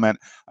her comment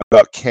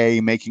about Kay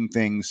making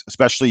things,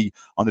 especially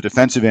on the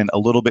defensive end, a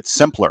little bit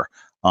simpler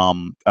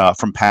from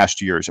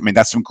past years. I mean,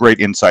 that's some great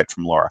insight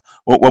from Laura.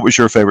 What was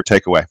your favorite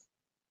takeaway?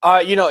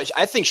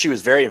 I think she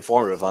was very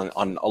informative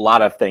on a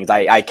lot of things.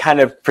 I kind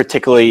of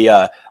particularly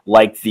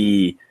liked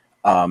the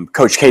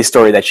Coach K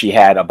story that she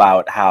had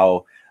about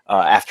how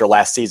after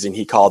last season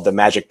he called the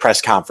Magic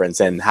press conference,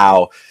 and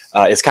how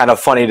it's kind of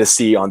funny to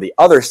see on the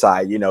other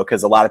side,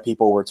 because a lot of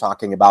people were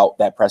talking about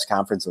that press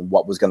conference and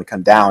what was going to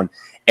come down.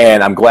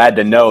 And I'm glad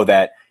to know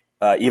that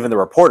even the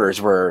reporters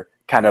were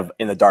kind of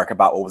in the dark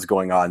about what was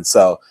going on.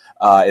 So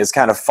it's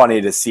kind of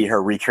funny to see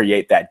her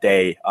recreate that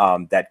day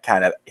that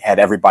kind of had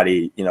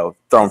everybody,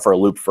 thrown for a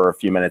loop for a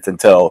few minutes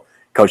until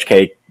Coach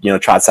K,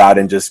 trots out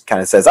and just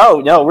kind of says,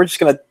 "Oh, no, we're just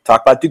going to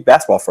talk about Duke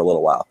basketball for a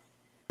little while."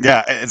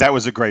 Yeah, that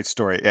was a great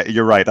story.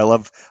 You're right. I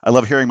love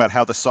hearing about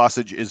how the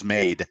sausage is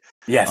made.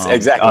 Yes,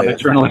 exactly. On the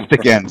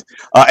journalistic end.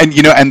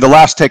 And the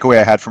last takeaway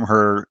I had from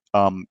her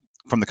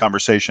from the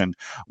conversation,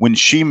 when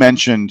she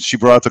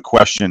brought up the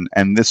question,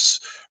 and this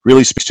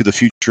really speaks to the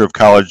future of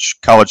college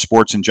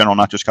sports in general,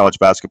 not just college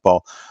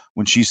basketball,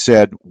 when she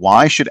said,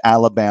 why should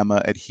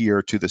Alabama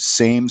adhere to the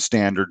same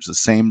standards, the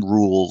same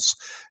rules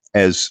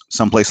as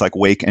someplace like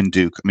Wake and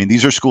Duke? I mean,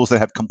 these are schools that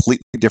have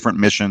completely different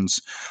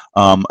missions,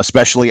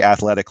 especially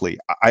athletically.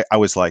 I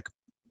was like,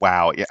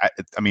 wow. Yeah,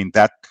 I mean,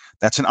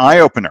 that's an eye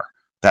opener.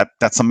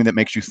 That's something that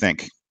makes you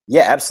think.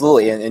 Yeah,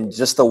 absolutely. And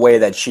just the way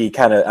that she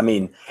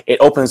it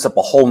opens up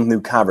a whole new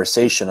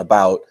conversation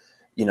about,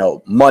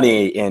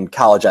 money in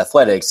college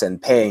athletics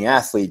and paying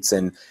athletes.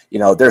 And,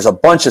 there's a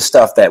bunch of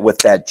stuff that with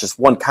that just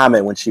one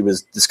comment when she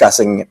was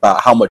discussing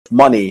about how much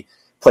money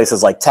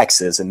places like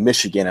Texas and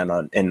Michigan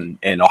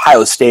and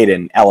Ohio State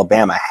and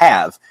Alabama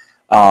have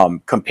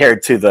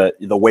compared to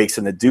the Wakes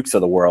and the Dukes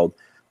of the world,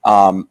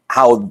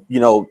 how,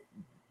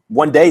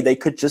 one day they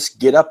could just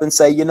get up and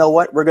say, you know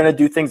what, we're going to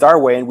do things our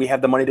way and we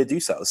have the money to do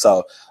so.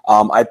 So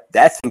I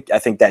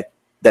think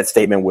that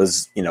statement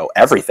was,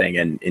 everything,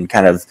 and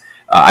kind of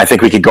I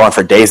think we could go on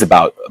for days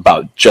about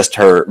just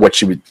what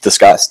she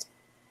discussed.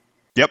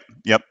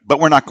 Yep. But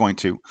we're not going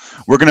to.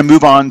 We're going to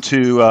move on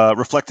to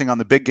reflecting on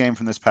the big game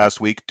from this past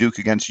week, Duke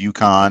against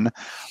UConn.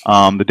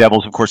 The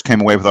Devils, of course,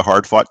 came away with a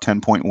hard-fought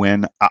 10-point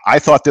win. I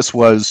thought this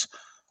was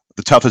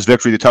the toughest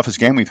victory, the toughest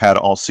game we've had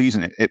all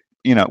season. It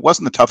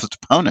wasn't the toughest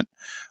opponent.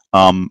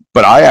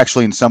 But I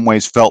actually, in some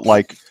ways, felt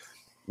like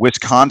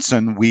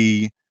Wisconsin,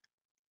 we,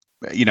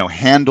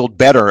 handled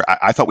better.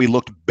 I thought we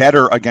looked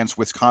better against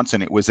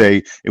Wisconsin. It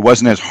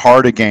wasn't as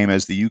hard a game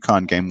as the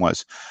UConn game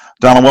was.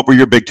 Donald, what were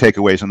your big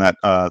takeaways on that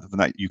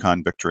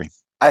UConn victory?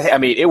 I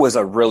mean, it was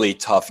a really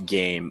tough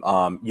game.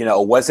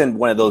 It wasn't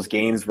one of those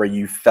games where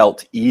you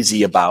felt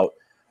easy about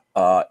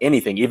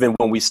anything. Even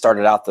when we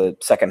started out the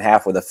second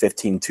half with a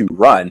 15-2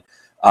 run,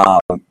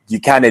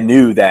 you kind of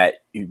knew that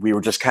we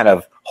were just kind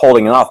of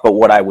holding it off. But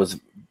what I was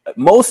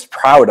most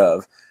proud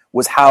of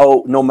was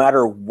how no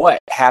matter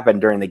what happened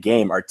during the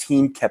game, our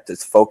team kept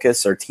its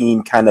focus. Our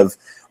team kind of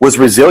was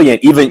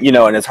resilient, even,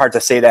 and it's hard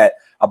to say that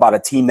about a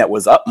team that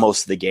was up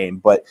most of the game.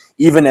 But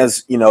even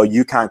as,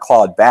 UConn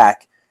clawed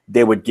back,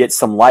 they would get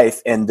some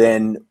life, and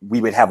then we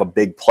would have a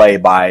big play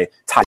by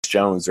Tyus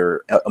Jones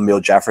or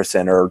Emil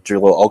Jefferson or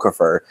Jahlil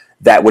Okafor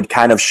that would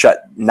kind of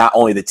shut not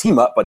only the team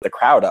up, but the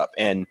crowd up.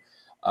 And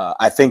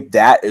I think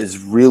that is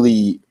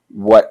really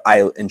what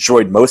I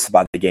enjoyed most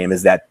about the game,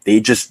 is that they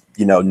just,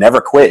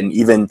 never quit. And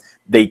even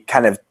they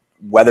kind of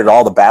weathered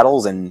all the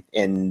battles, and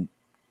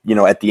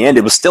at the end,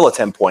 it was still a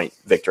 10-point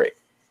victory.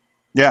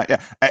 Yeah.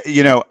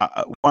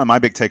 One of my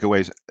big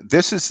takeaways,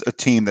 this is a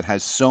team that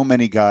has so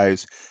many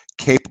guys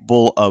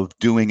capable of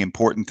doing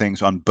important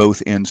things on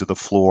both ends of the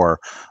floor.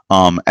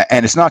 And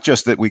it's not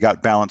just that we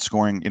got balanced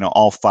scoring,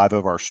 all 5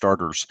 of our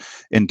starters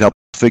in double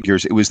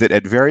figures. It was that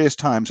at various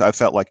times I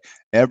felt like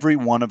every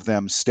one of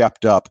them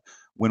stepped up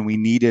when we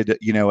needed,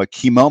 a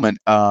key moment,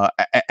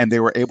 and they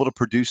were able to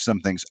produce some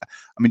things.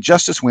 I mean,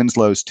 Justice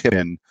Winslow's tip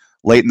in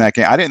late in that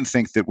game, I didn't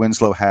think that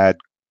Winslow had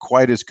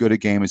quite as good a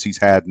game as he's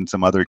had in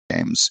some other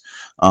games.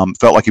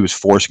 Felt like he was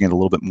forcing it a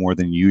little bit more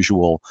than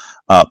usual.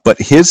 But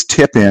his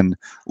tip in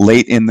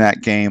late in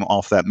that game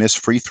off that missed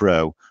free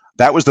throw,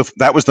 that was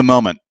the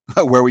moment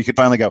where we could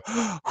finally go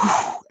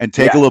and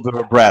take a little bit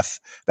of a breath.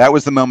 That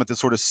was the moment that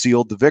sort of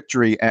sealed the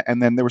victory.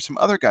 And then there were some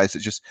other guys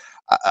that just,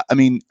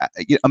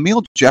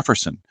 Emil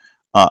Jefferson,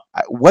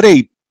 what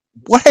a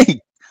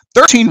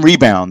 13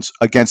 rebounds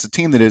against a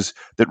team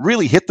that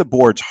really hit the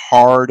boards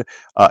hard,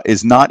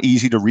 is not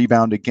easy to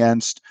rebound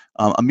against.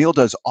 Emil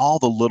does all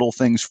the little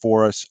things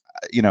for us.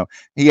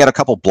 He had a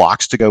couple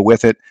blocks to go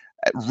with it.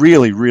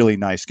 Really, really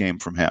nice game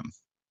from him.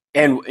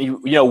 And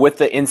with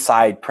the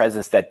inside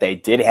presence that they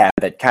did have,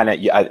 that kind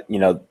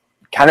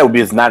of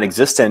was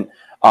non-existent.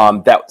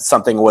 That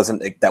something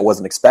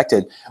wasn't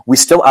expected. We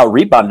still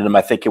out-rebounded them.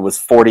 I think it was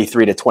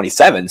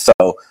 43-27.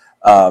 So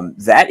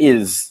that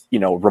is,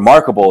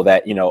 remarkable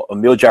that,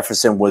 Emil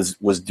Jefferson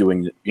was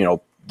doing,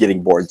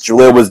 getting boards.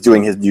 Jahlil was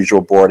doing his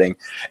usual boarding.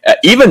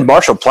 Even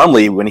Marshall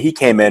Plumlee, when he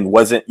came in,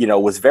 was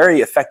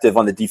very effective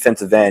on the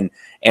defensive end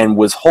and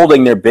was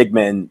holding their big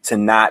men to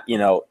not,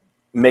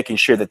 making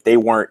sure that they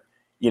weren't,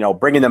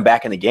 bringing them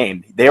back in the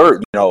game. They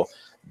were,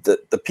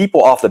 the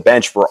people off the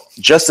bench were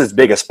just as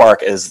big a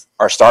spark as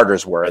our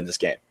starters were in this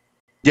game.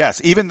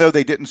 Yes, even though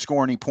they didn't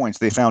score any points,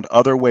 they found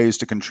other ways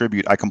to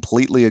contribute. I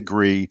completely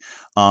agree.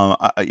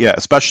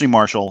 Especially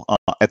Marshall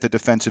at the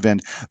defensive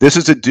end. This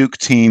is a Duke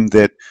team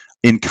that,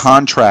 in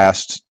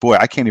contrast, boy,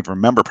 I can't even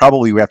remember.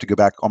 Probably we have to go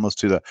back almost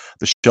to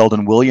the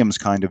Sheldon Williams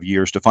kind of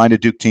years to find a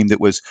Duke team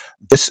that was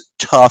this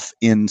tough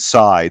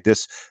inside,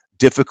 this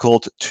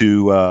difficult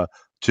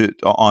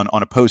on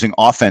opposing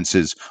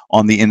offenses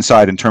on the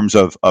inside in terms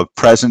of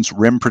presence,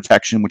 rim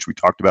protection, which we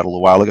talked about a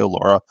little while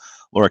ago.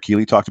 Laura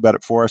Keeley talked about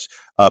it for us.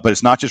 But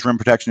it's not just rim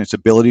protection; it's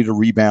ability to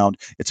rebound.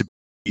 It's a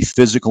be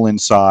physical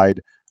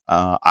inside.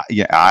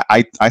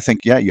 I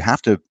think you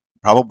have to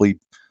probably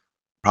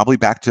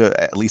back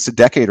to at least a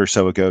decade or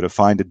so ago to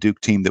find a Duke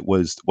team that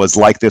was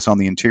like this on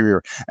the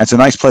interior. And it's a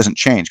nice, pleasant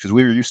change because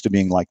we were used to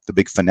being like the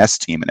big finesse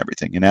team and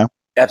everything,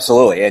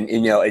 Absolutely, and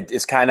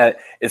it's kind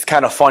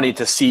of funny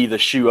to see the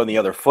shoe on the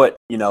other foot.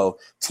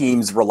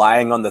 Teams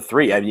relying on the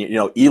three. I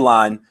mean,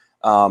 Elon.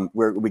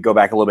 Where we go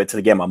back a little bit to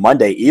the game on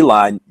Monday,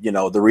 Elon.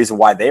 The reason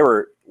why they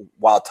were,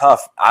 while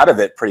tough, out of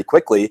it pretty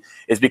quickly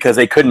is because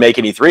they couldn't make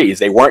any threes.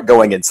 They weren't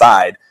going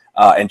inside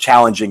and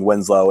challenging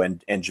Winslow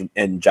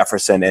and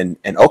Jefferson and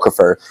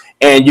Okafor,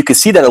 and you could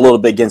see that a little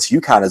bit against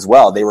UConn as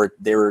well. They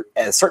were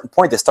at a certain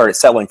point they started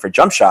settling for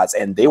jump shots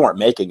and they weren't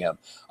making them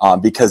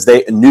because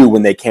they knew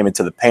when they came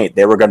into the paint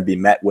they were going to be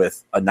met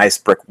with a nice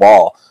brick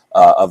wall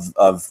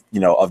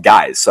of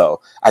guys. So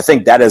I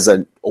think that is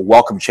a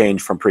welcome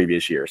change from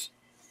previous years.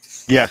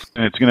 Yes,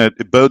 and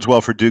it bodes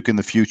well for Duke in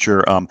the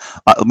future.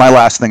 My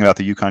last thing about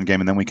the UConn game,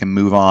 and then we can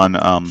move on.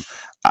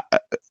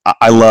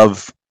 I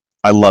love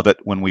it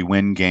when we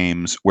win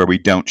games where we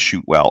don't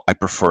shoot well. I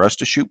prefer us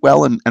to shoot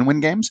well and win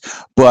games,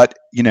 but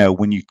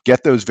when you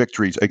get those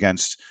victories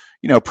against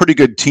a pretty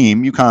good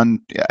team, UConn,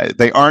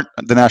 they aren't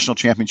the national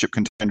championship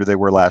contender they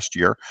were last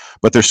year,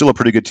 but they're still a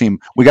pretty good team.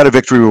 We got a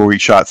victory where we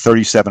shot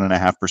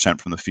 37.5%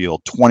 from the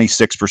field,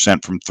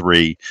 26% from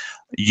three.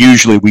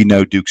 Usually we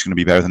know Duke's going to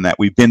be better than that.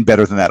 We've been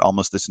better than that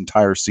almost this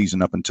entire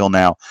season up until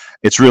now.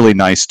 It's really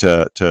nice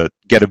to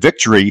get a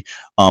victory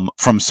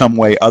from some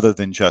way other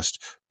than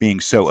just being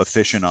so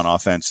efficient on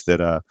offense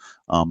that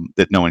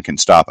no one can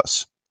stop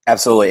us.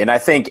 Absolutely. And I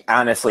think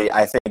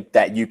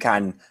that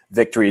UConn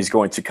victory is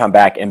going to come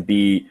back and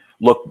be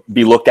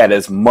looked at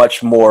as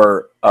much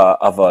more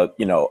of a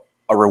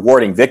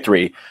rewarding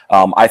victory.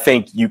 I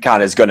think UConn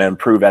is going to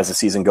improve as the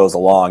season goes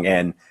along.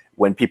 And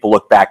when people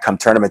look back come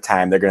tournament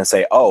time, they're going to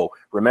say, oh,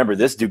 remember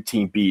this Duke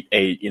team beat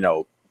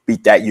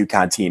that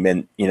UConn team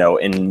in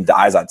the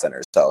Izod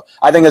Center. So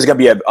I think there's going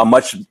to be a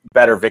much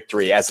better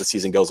victory as the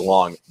season goes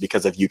along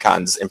because of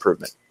UConn's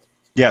improvement.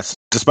 Yes,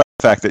 despite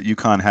the fact that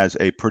UConn has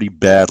a pretty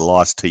bad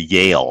loss to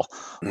Yale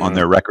on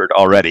their record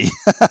already.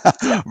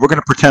 We're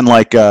going to pretend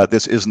like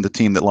this isn't the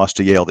team that lost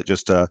to Yale that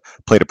just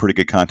played a pretty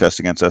good contest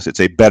against us. It's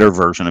a better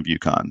version of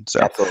UConn.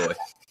 So. Absolutely.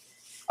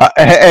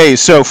 Hey,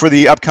 so for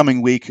the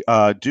upcoming week,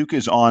 Duke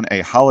is on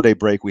a holiday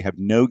break. We have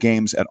no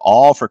games at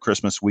all for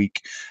Christmas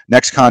week.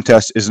 Next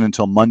contest isn't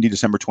until Monday,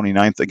 December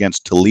 29th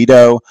against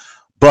Toledo.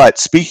 But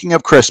speaking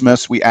of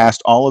Christmas, we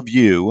asked all of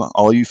you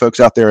folks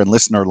out there in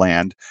listener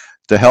land,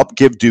 to help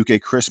give Duke a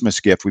Christmas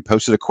gift. We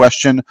posted a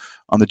question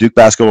on the Duke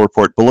Basketball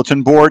Report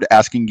bulletin board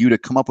asking you to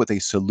come up with a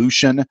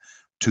solution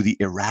to the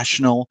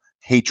irrational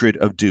hatred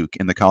of Duke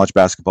in the college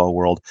basketball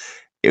world.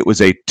 It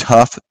was a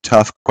tough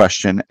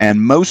question,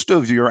 and most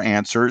of your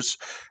answers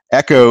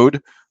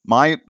echoed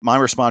my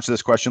response to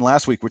this question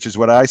last week, which is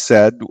what I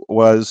said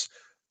was,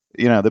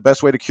 the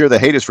best way to cure the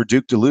hate is for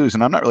Duke to lose,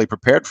 and I'm not really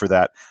prepared for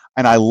that.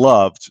 And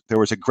there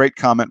was a great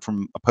comment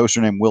from a poster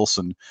named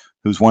Wilson,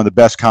 who's one of the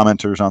best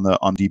commenters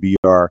on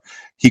DBR.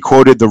 He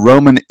quoted the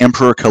Roman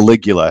Emperor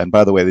Caligula, and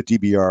by the way, the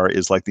DBR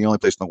is like the only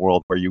place in the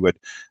world where you would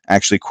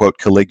actually quote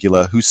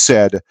Caligula, who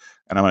said,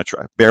 and I'm going to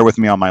try, bear with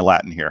me on my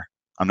Latin here.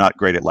 I'm not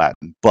great at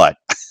Latin, but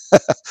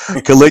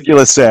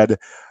Caligula said,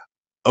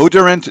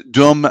 "Oderint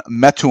dum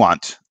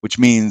metuant," which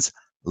means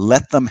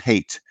 "let them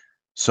hate,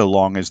 so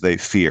long as they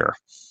fear,"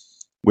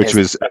 which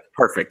was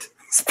perfect.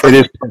 It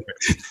is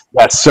perfect.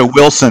 Yes. So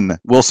Wilson,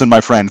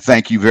 my friend,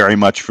 thank you very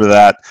much for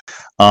that.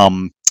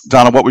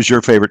 Donald, what was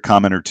your favorite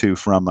comment or two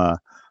from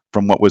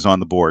what was on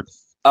the board?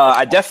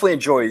 I definitely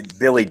enjoyed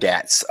Billy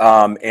Dat's,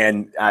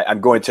 and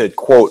I'm going to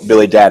quote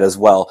Billy Dat as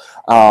well.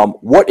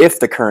 What if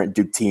the current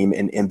Duke team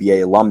and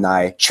NBA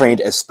alumni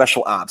trained as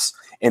special ops,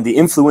 and the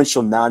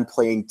influential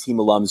non-playing team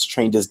alums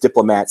trained as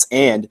diplomats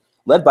and,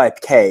 led by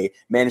K,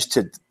 managed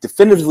to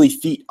definitively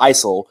defeat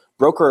ISIL,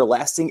 broker a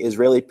lasting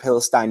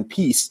Israeli-Palestine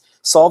peace,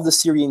 solved the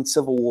Syrian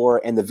civil war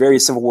and the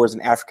various civil wars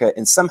in Africa,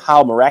 and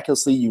somehow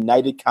miraculously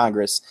united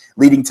Congress,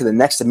 leading to the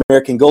next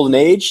American Golden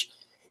Age?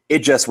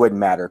 It just wouldn't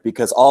matter,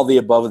 because all the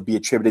above would be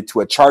attributed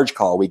to a charge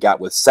call we got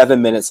with 7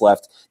 minutes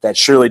left that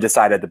surely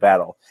decided the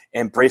battle.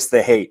 Embrace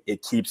the hate.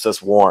 It keeps us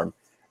warm.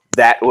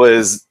 That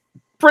was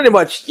pretty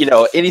much,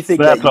 anything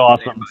that's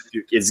awesome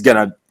is going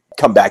to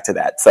come back to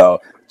that.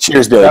 So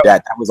cheers, Billy.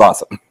 That was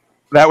awesome.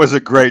 That was a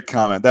great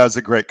comment. By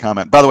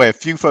the way, a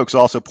few folks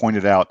also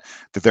pointed out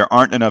that there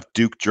aren't enough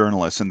Duke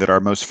journalists, and that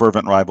our most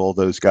fervent rival,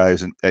 those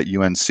guys at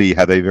UNC,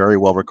 have a very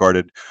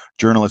well-regarded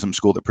journalism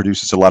school that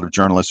produces a lot of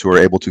journalists who are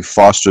able to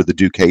foster the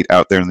Duke hate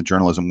out there in the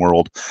journalism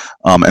world.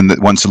 And that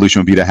one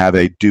solution would be to have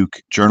a Duke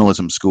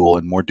journalism school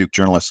and more Duke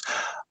journalists.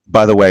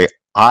 By the way,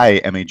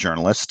 I am a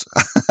journalist.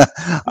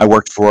 I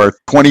worked for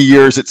 20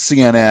 years at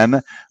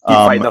CNN. Keep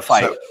fighting the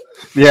fight.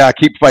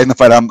 Keep fighting the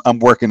fight. I'm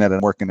working at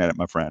it,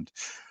 my friend.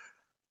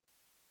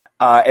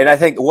 And I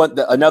think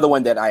another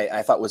one that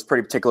I thought was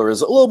pretty particular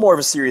is a little more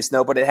of a serious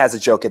note, but it has a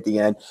joke at the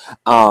end.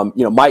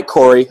 Mike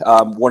Corey,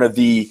 one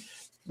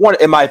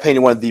in my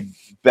opinion, one of the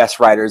best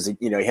writers.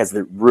 He has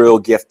the real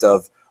gift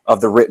of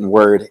the written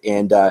word,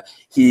 and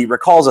he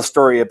recalls a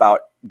story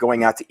about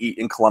going out to eat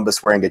in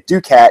Columbus wearing a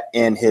Duke hat,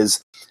 and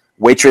his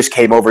waitress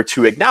came over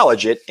to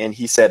acknowledge it, and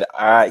he said,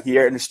 "He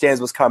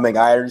understands what's coming.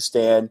 I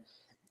understand.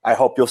 I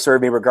hope you'll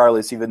serve me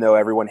regardless, even though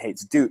everyone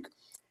hates Duke."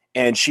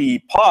 And she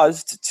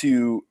paused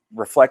to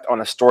reflect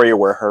on a story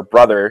where her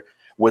brother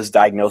was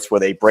diagnosed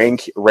with a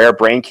rare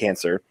brain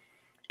cancer,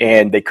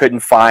 and they couldn't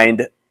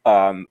find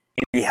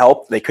any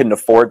help. They couldn't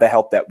afford the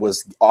help that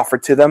was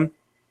offered to them.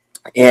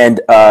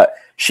 And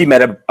she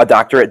met a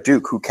doctor at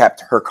Duke who kept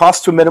her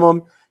costs to a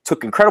minimum,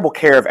 took incredible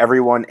care of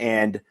everyone,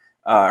 and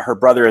her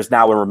brother is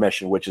now in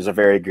remission, which is a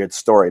very good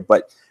story.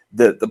 But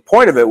the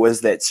point of it was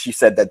that she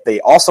said that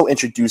they also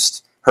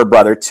introduced her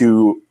brother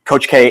to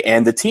Coach K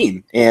and the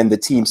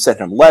team sent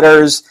him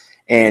letters,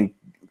 and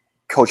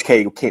Coach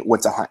K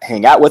went to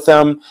hang out with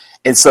them.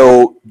 And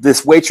so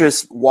this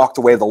waitress walked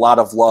away with a lot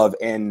of love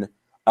and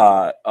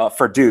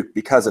for Duke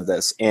because of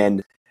this.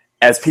 And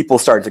as people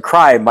started to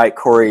cry, Mike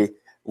Corey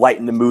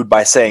lightened the mood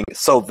by saying,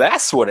 "So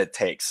that's what it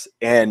takes."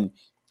 And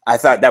I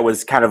thought that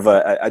was kind of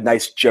a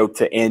nice joke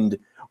to end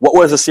what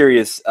was a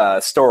serious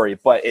story,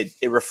 but it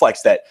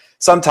reflects that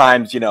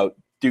sometimes,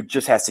 Duke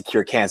just has to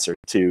cure cancer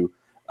to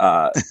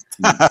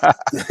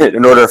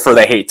in order for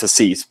the hate to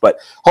cease. But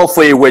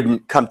hopefully it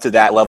wouldn't come to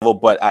that level.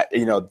 But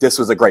this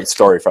was a great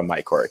story from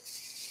Mike Corey.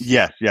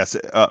 Yes.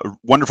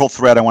 Wonderful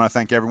thread. I want to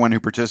thank everyone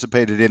who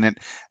participated in it.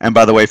 And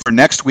by the way, for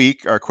next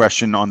week, our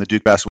question on the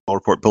Duke Basketball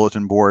Report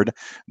bulletin board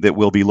that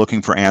we'll be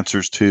looking for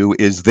answers to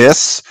is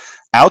this: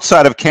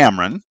 outside of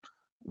Cameron,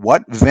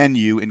 what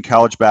venue in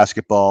college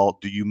basketball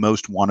do you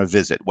most want to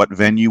visit? What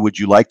venue would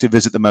you like to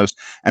visit the most?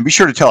 And be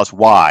sure to tell us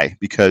why,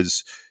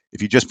 because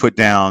if you just put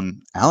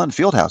down Allen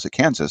Fieldhouse at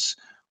Kansas,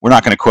 we're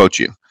not going to quote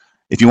you.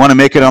 If you want to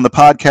make it on the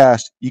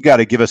podcast, you got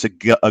to give us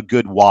a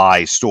good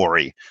why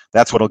story.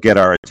 That's what'll get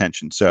our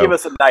attention. So give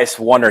us a nice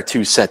 1 or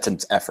 2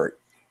 sentence effort.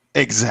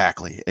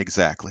 Exactly.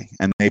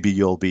 And maybe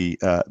you'll be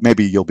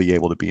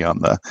able to be on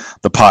the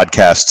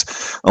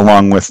podcast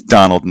along with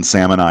Donald and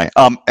Sam and I.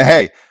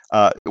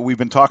 We've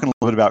been talking a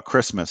little bit about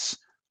Christmas.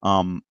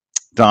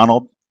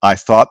 Donald, I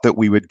thought that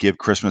we would give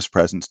Christmas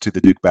presents to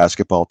the Duke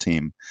basketball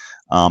team.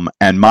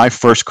 And my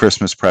first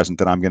Christmas present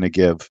that I'm going to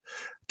give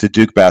to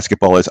Duke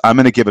basketball is I'm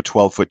going to give a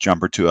 12-foot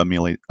jumper to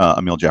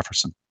Emil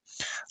Jefferson.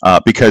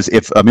 Because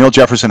if Emil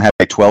Jefferson had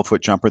a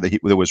 12-foot jumper that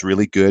was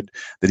really good,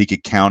 that he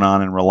could count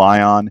on and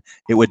rely on,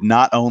 it would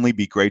not only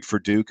be great for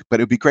Duke, but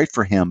it would be great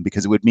for him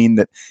because it would mean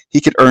that he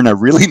could earn a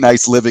really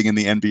nice living in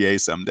the NBA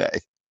someday.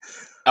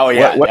 Oh,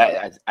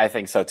 yeah, I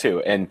think so,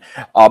 too. And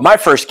my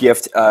first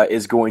gift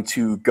is going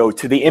to go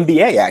to the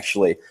NBA,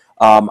 actually.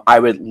 I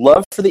would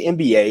love for the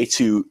NBA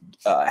to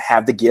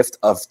have the gift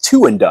of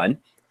 2 and done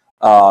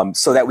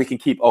so that we can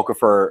keep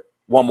Okafor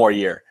one more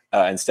year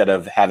instead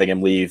of having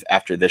him leave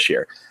after this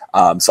year.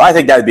 So I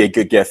think that would be a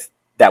good gift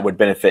that would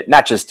benefit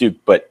not just Duke,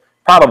 but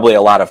probably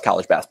a lot of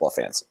college basketball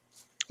fans.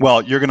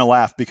 Well, you're going to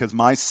laugh because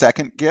my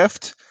second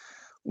gift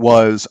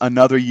was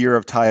another year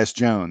of Tyus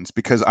Jones,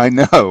 because I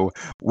know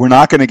we're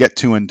not going to get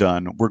 2 and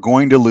done. We're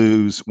going to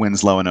lose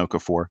Winslow and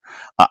Okafor,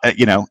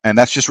 and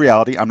that's just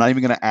reality. I'm not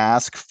even going to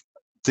ask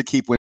to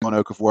keep Winslow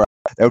and Okafor.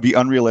 That would be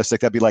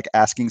unrealistic. That'd be like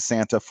asking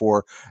Santa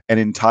for an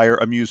entire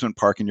amusement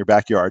park in your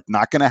backyard.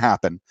 Not going to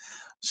happen.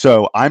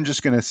 So I'm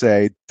just going to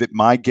say that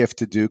my gift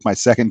to Duke, my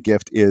second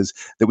gift, is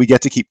that we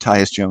get to keep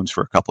Tyus Jones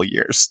for a couple of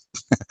years.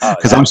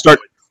 Because that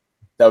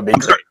would be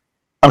great.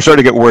 I'm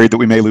starting to get worried that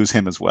we may lose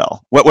him as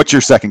well. What's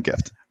your second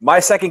gift? My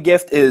second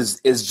gift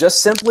is just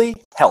simply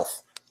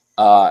health.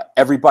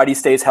 Everybody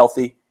stays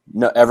healthy.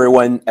 No,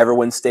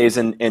 everyone stays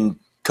in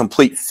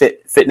complete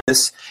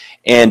fitness.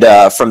 And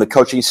from the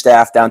coaching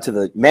staff down to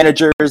the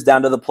managers,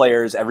 down to the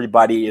players,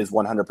 everybody is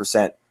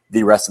 100%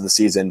 the rest of the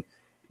season.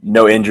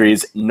 No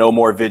injuries, no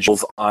more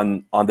vigils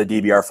on the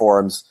DBR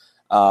forums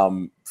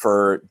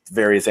for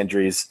various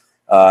injuries.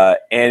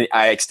 And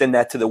I extend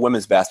that to the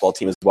women's basketball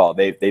team as well.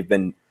 They've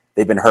been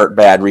hurt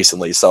bad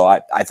recently, so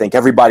I think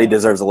everybody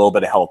deserves a little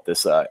bit of help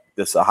this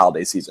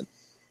holiday season.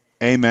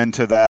 Amen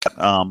to that.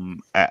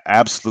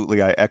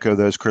 Absolutely, I echo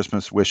those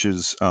Christmas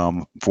wishes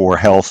for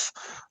health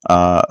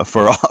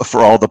for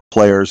all the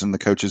players and the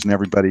coaches and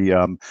everybody.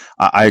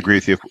 I agree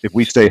with you. If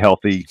we stay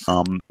healthy,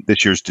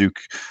 this year's Duke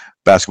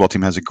basketball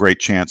team has a great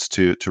chance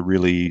to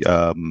really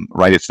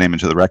write its name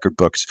into the record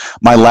books.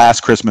 My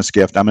last Christmas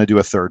gift, I'm going to do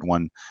a third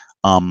one.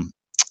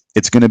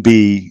 It's going to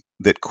be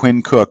that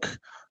Quinn Cook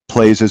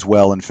plays as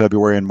well in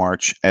February and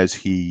March as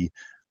he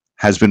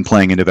has been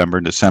playing in November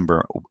and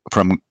December.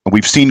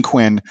 We've seen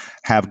Quinn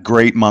have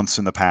great months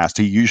in the past.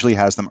 He usually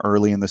has them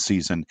early in the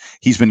season.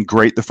 He's been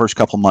great the first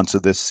couple months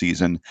of this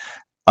season.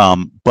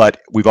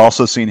 But we've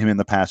also seen him in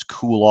the past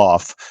cool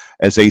off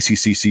as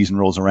ACC season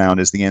rolls around,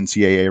 as the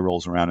NCAA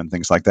rolls around and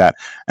things like that.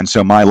 And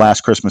so my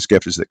last Christmas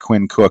gift is that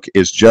Quinn Cook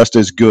is just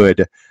as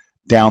good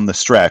down the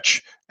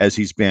stretch as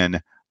he's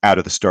been out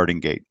of the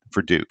starting gate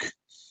for Duke.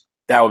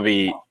 That would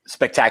be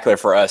spectacular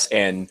for us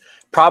and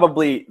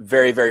probably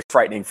very, very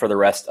frightening for the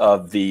rest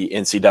of the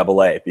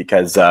NCAA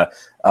because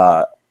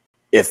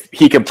if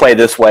he can play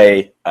this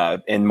way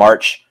in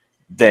March,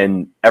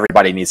 then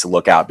everybody needs to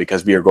look out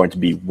because we are going to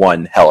be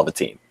one hell of a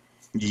team.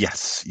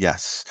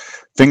 Yes.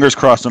 Fingers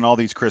crossed on all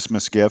these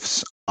Christmas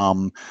gifts.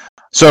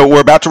 So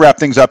we're about to wrap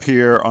things up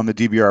here on the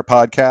DBR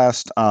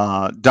podcast.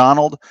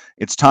 Donald,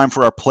 it's time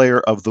for our player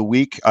of the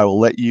week. I will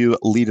let you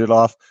lead it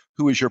off.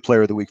 Who is your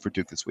player of the week for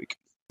Duke this week?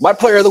 My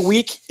player of the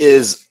week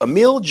is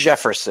Emil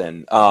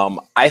Jefferson.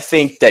 I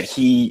think that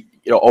he,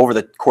 over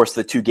the course of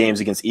the 2 games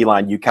against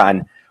Elon,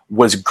 UConn,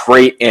 was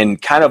great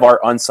and kind of our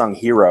unsung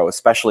hero,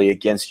 especially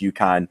against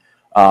UConn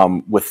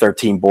with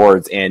 13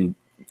 boards and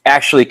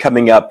actually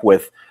coming up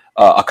with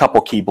a couple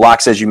key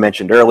blocks, as you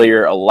mentioned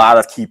earlier, a lot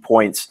of key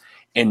points,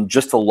 and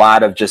just a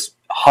lot of just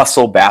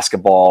hustle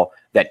basketball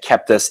that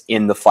kept us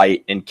in the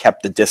fight and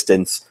kept the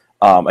distance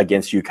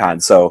against UConn.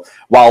 So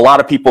while a lot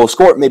of people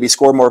scored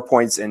more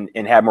points and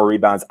had more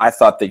rebounds, I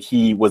thought that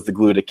he was the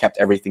glue that kept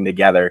everything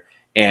together.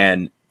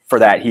 And for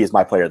that, he is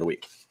my player of the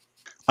week.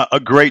 A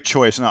great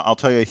choice. And I'll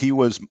tell you, he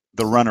was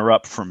the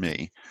runner-up for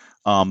me.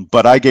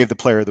 But I gave the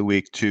player of the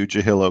week to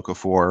Jahlil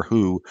Okafor,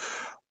 who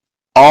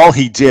all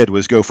he did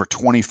was go for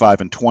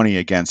 25 and 20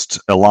 against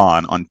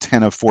Elon on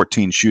 10 of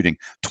 14 shooting.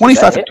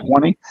 25 and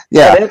 20?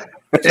 Yeah.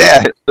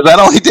 Yeah. Is that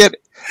all he did?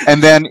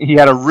 And then he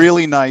had a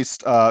really nice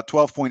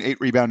 12.8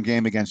 rebound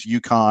game against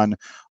UConn.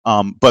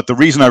 But the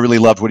reason I really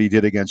loved what he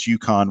did against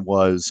UConn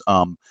was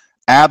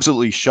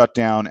absolutely shut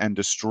down and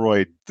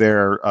destroyed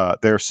their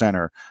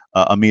center,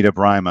 Amit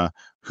Ibrahima,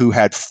 who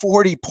had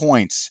 40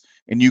 points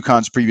in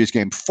UConn's previous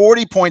game.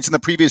 40 points in the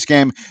previous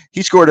game.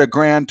 He scored a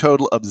grand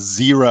total of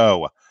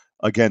 0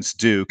 against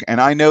Duke. And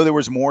I know there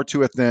was more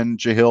to it than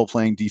Jahlil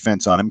playing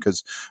defense on him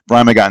because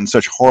Brima got in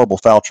such horrible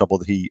foul trouble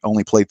that he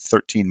only played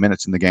 13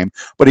 minutes in the game.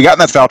 But he got in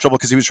that foul trouble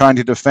because he was trying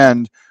to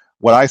defend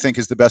what I think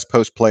is the best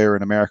post player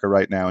in America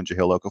right now in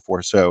Jahlil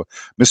Okafor. So,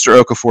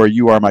 Mr. Okafor,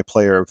 you are my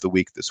player of the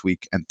week this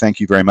week. And thank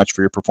you very much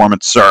for your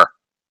performance, sir.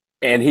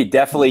 And he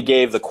definitely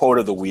gave the quote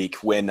of the week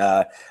when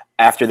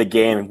after the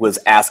game was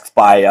asked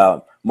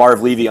by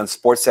Marv Levy on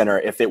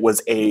SportsCenter if it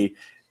was a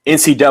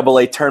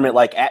NCAA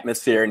tournament-like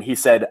atmosphere, and he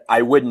said,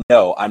 "I wouldn't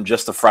know. I'm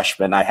just a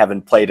freshman. I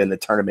haven't played in the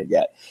tournament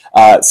yet."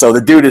 So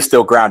the dude is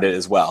still grounded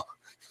as well.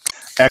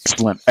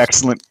 Excellent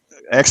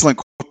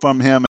quote from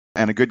him,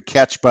 and a good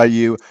catch by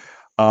you.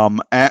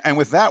 And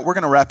with that, we're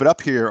going to wrap it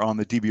up here on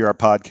the DBR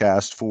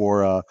podcast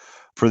for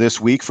for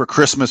this week, for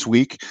Christmas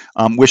week.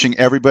 Wishing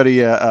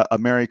everybody a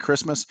Merry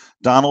Christmas.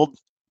 Donald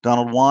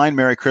Wine,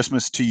 Merry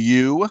Christmas to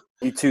you.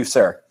 You too,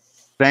 sir.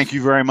 Thank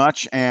you very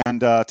much.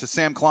 And to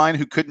Sam Klein,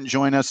 who couldn't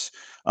join us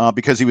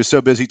because he was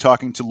so busy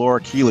talking to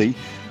Laura Keeley.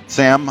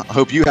 Sam,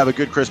 hope you have a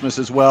good Christmas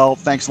as well.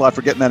 Thanks a lot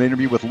for getting that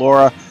interview with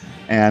Laura.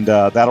 And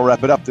that'll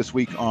wrap it up this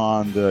week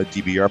on the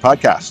DBR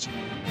podcast.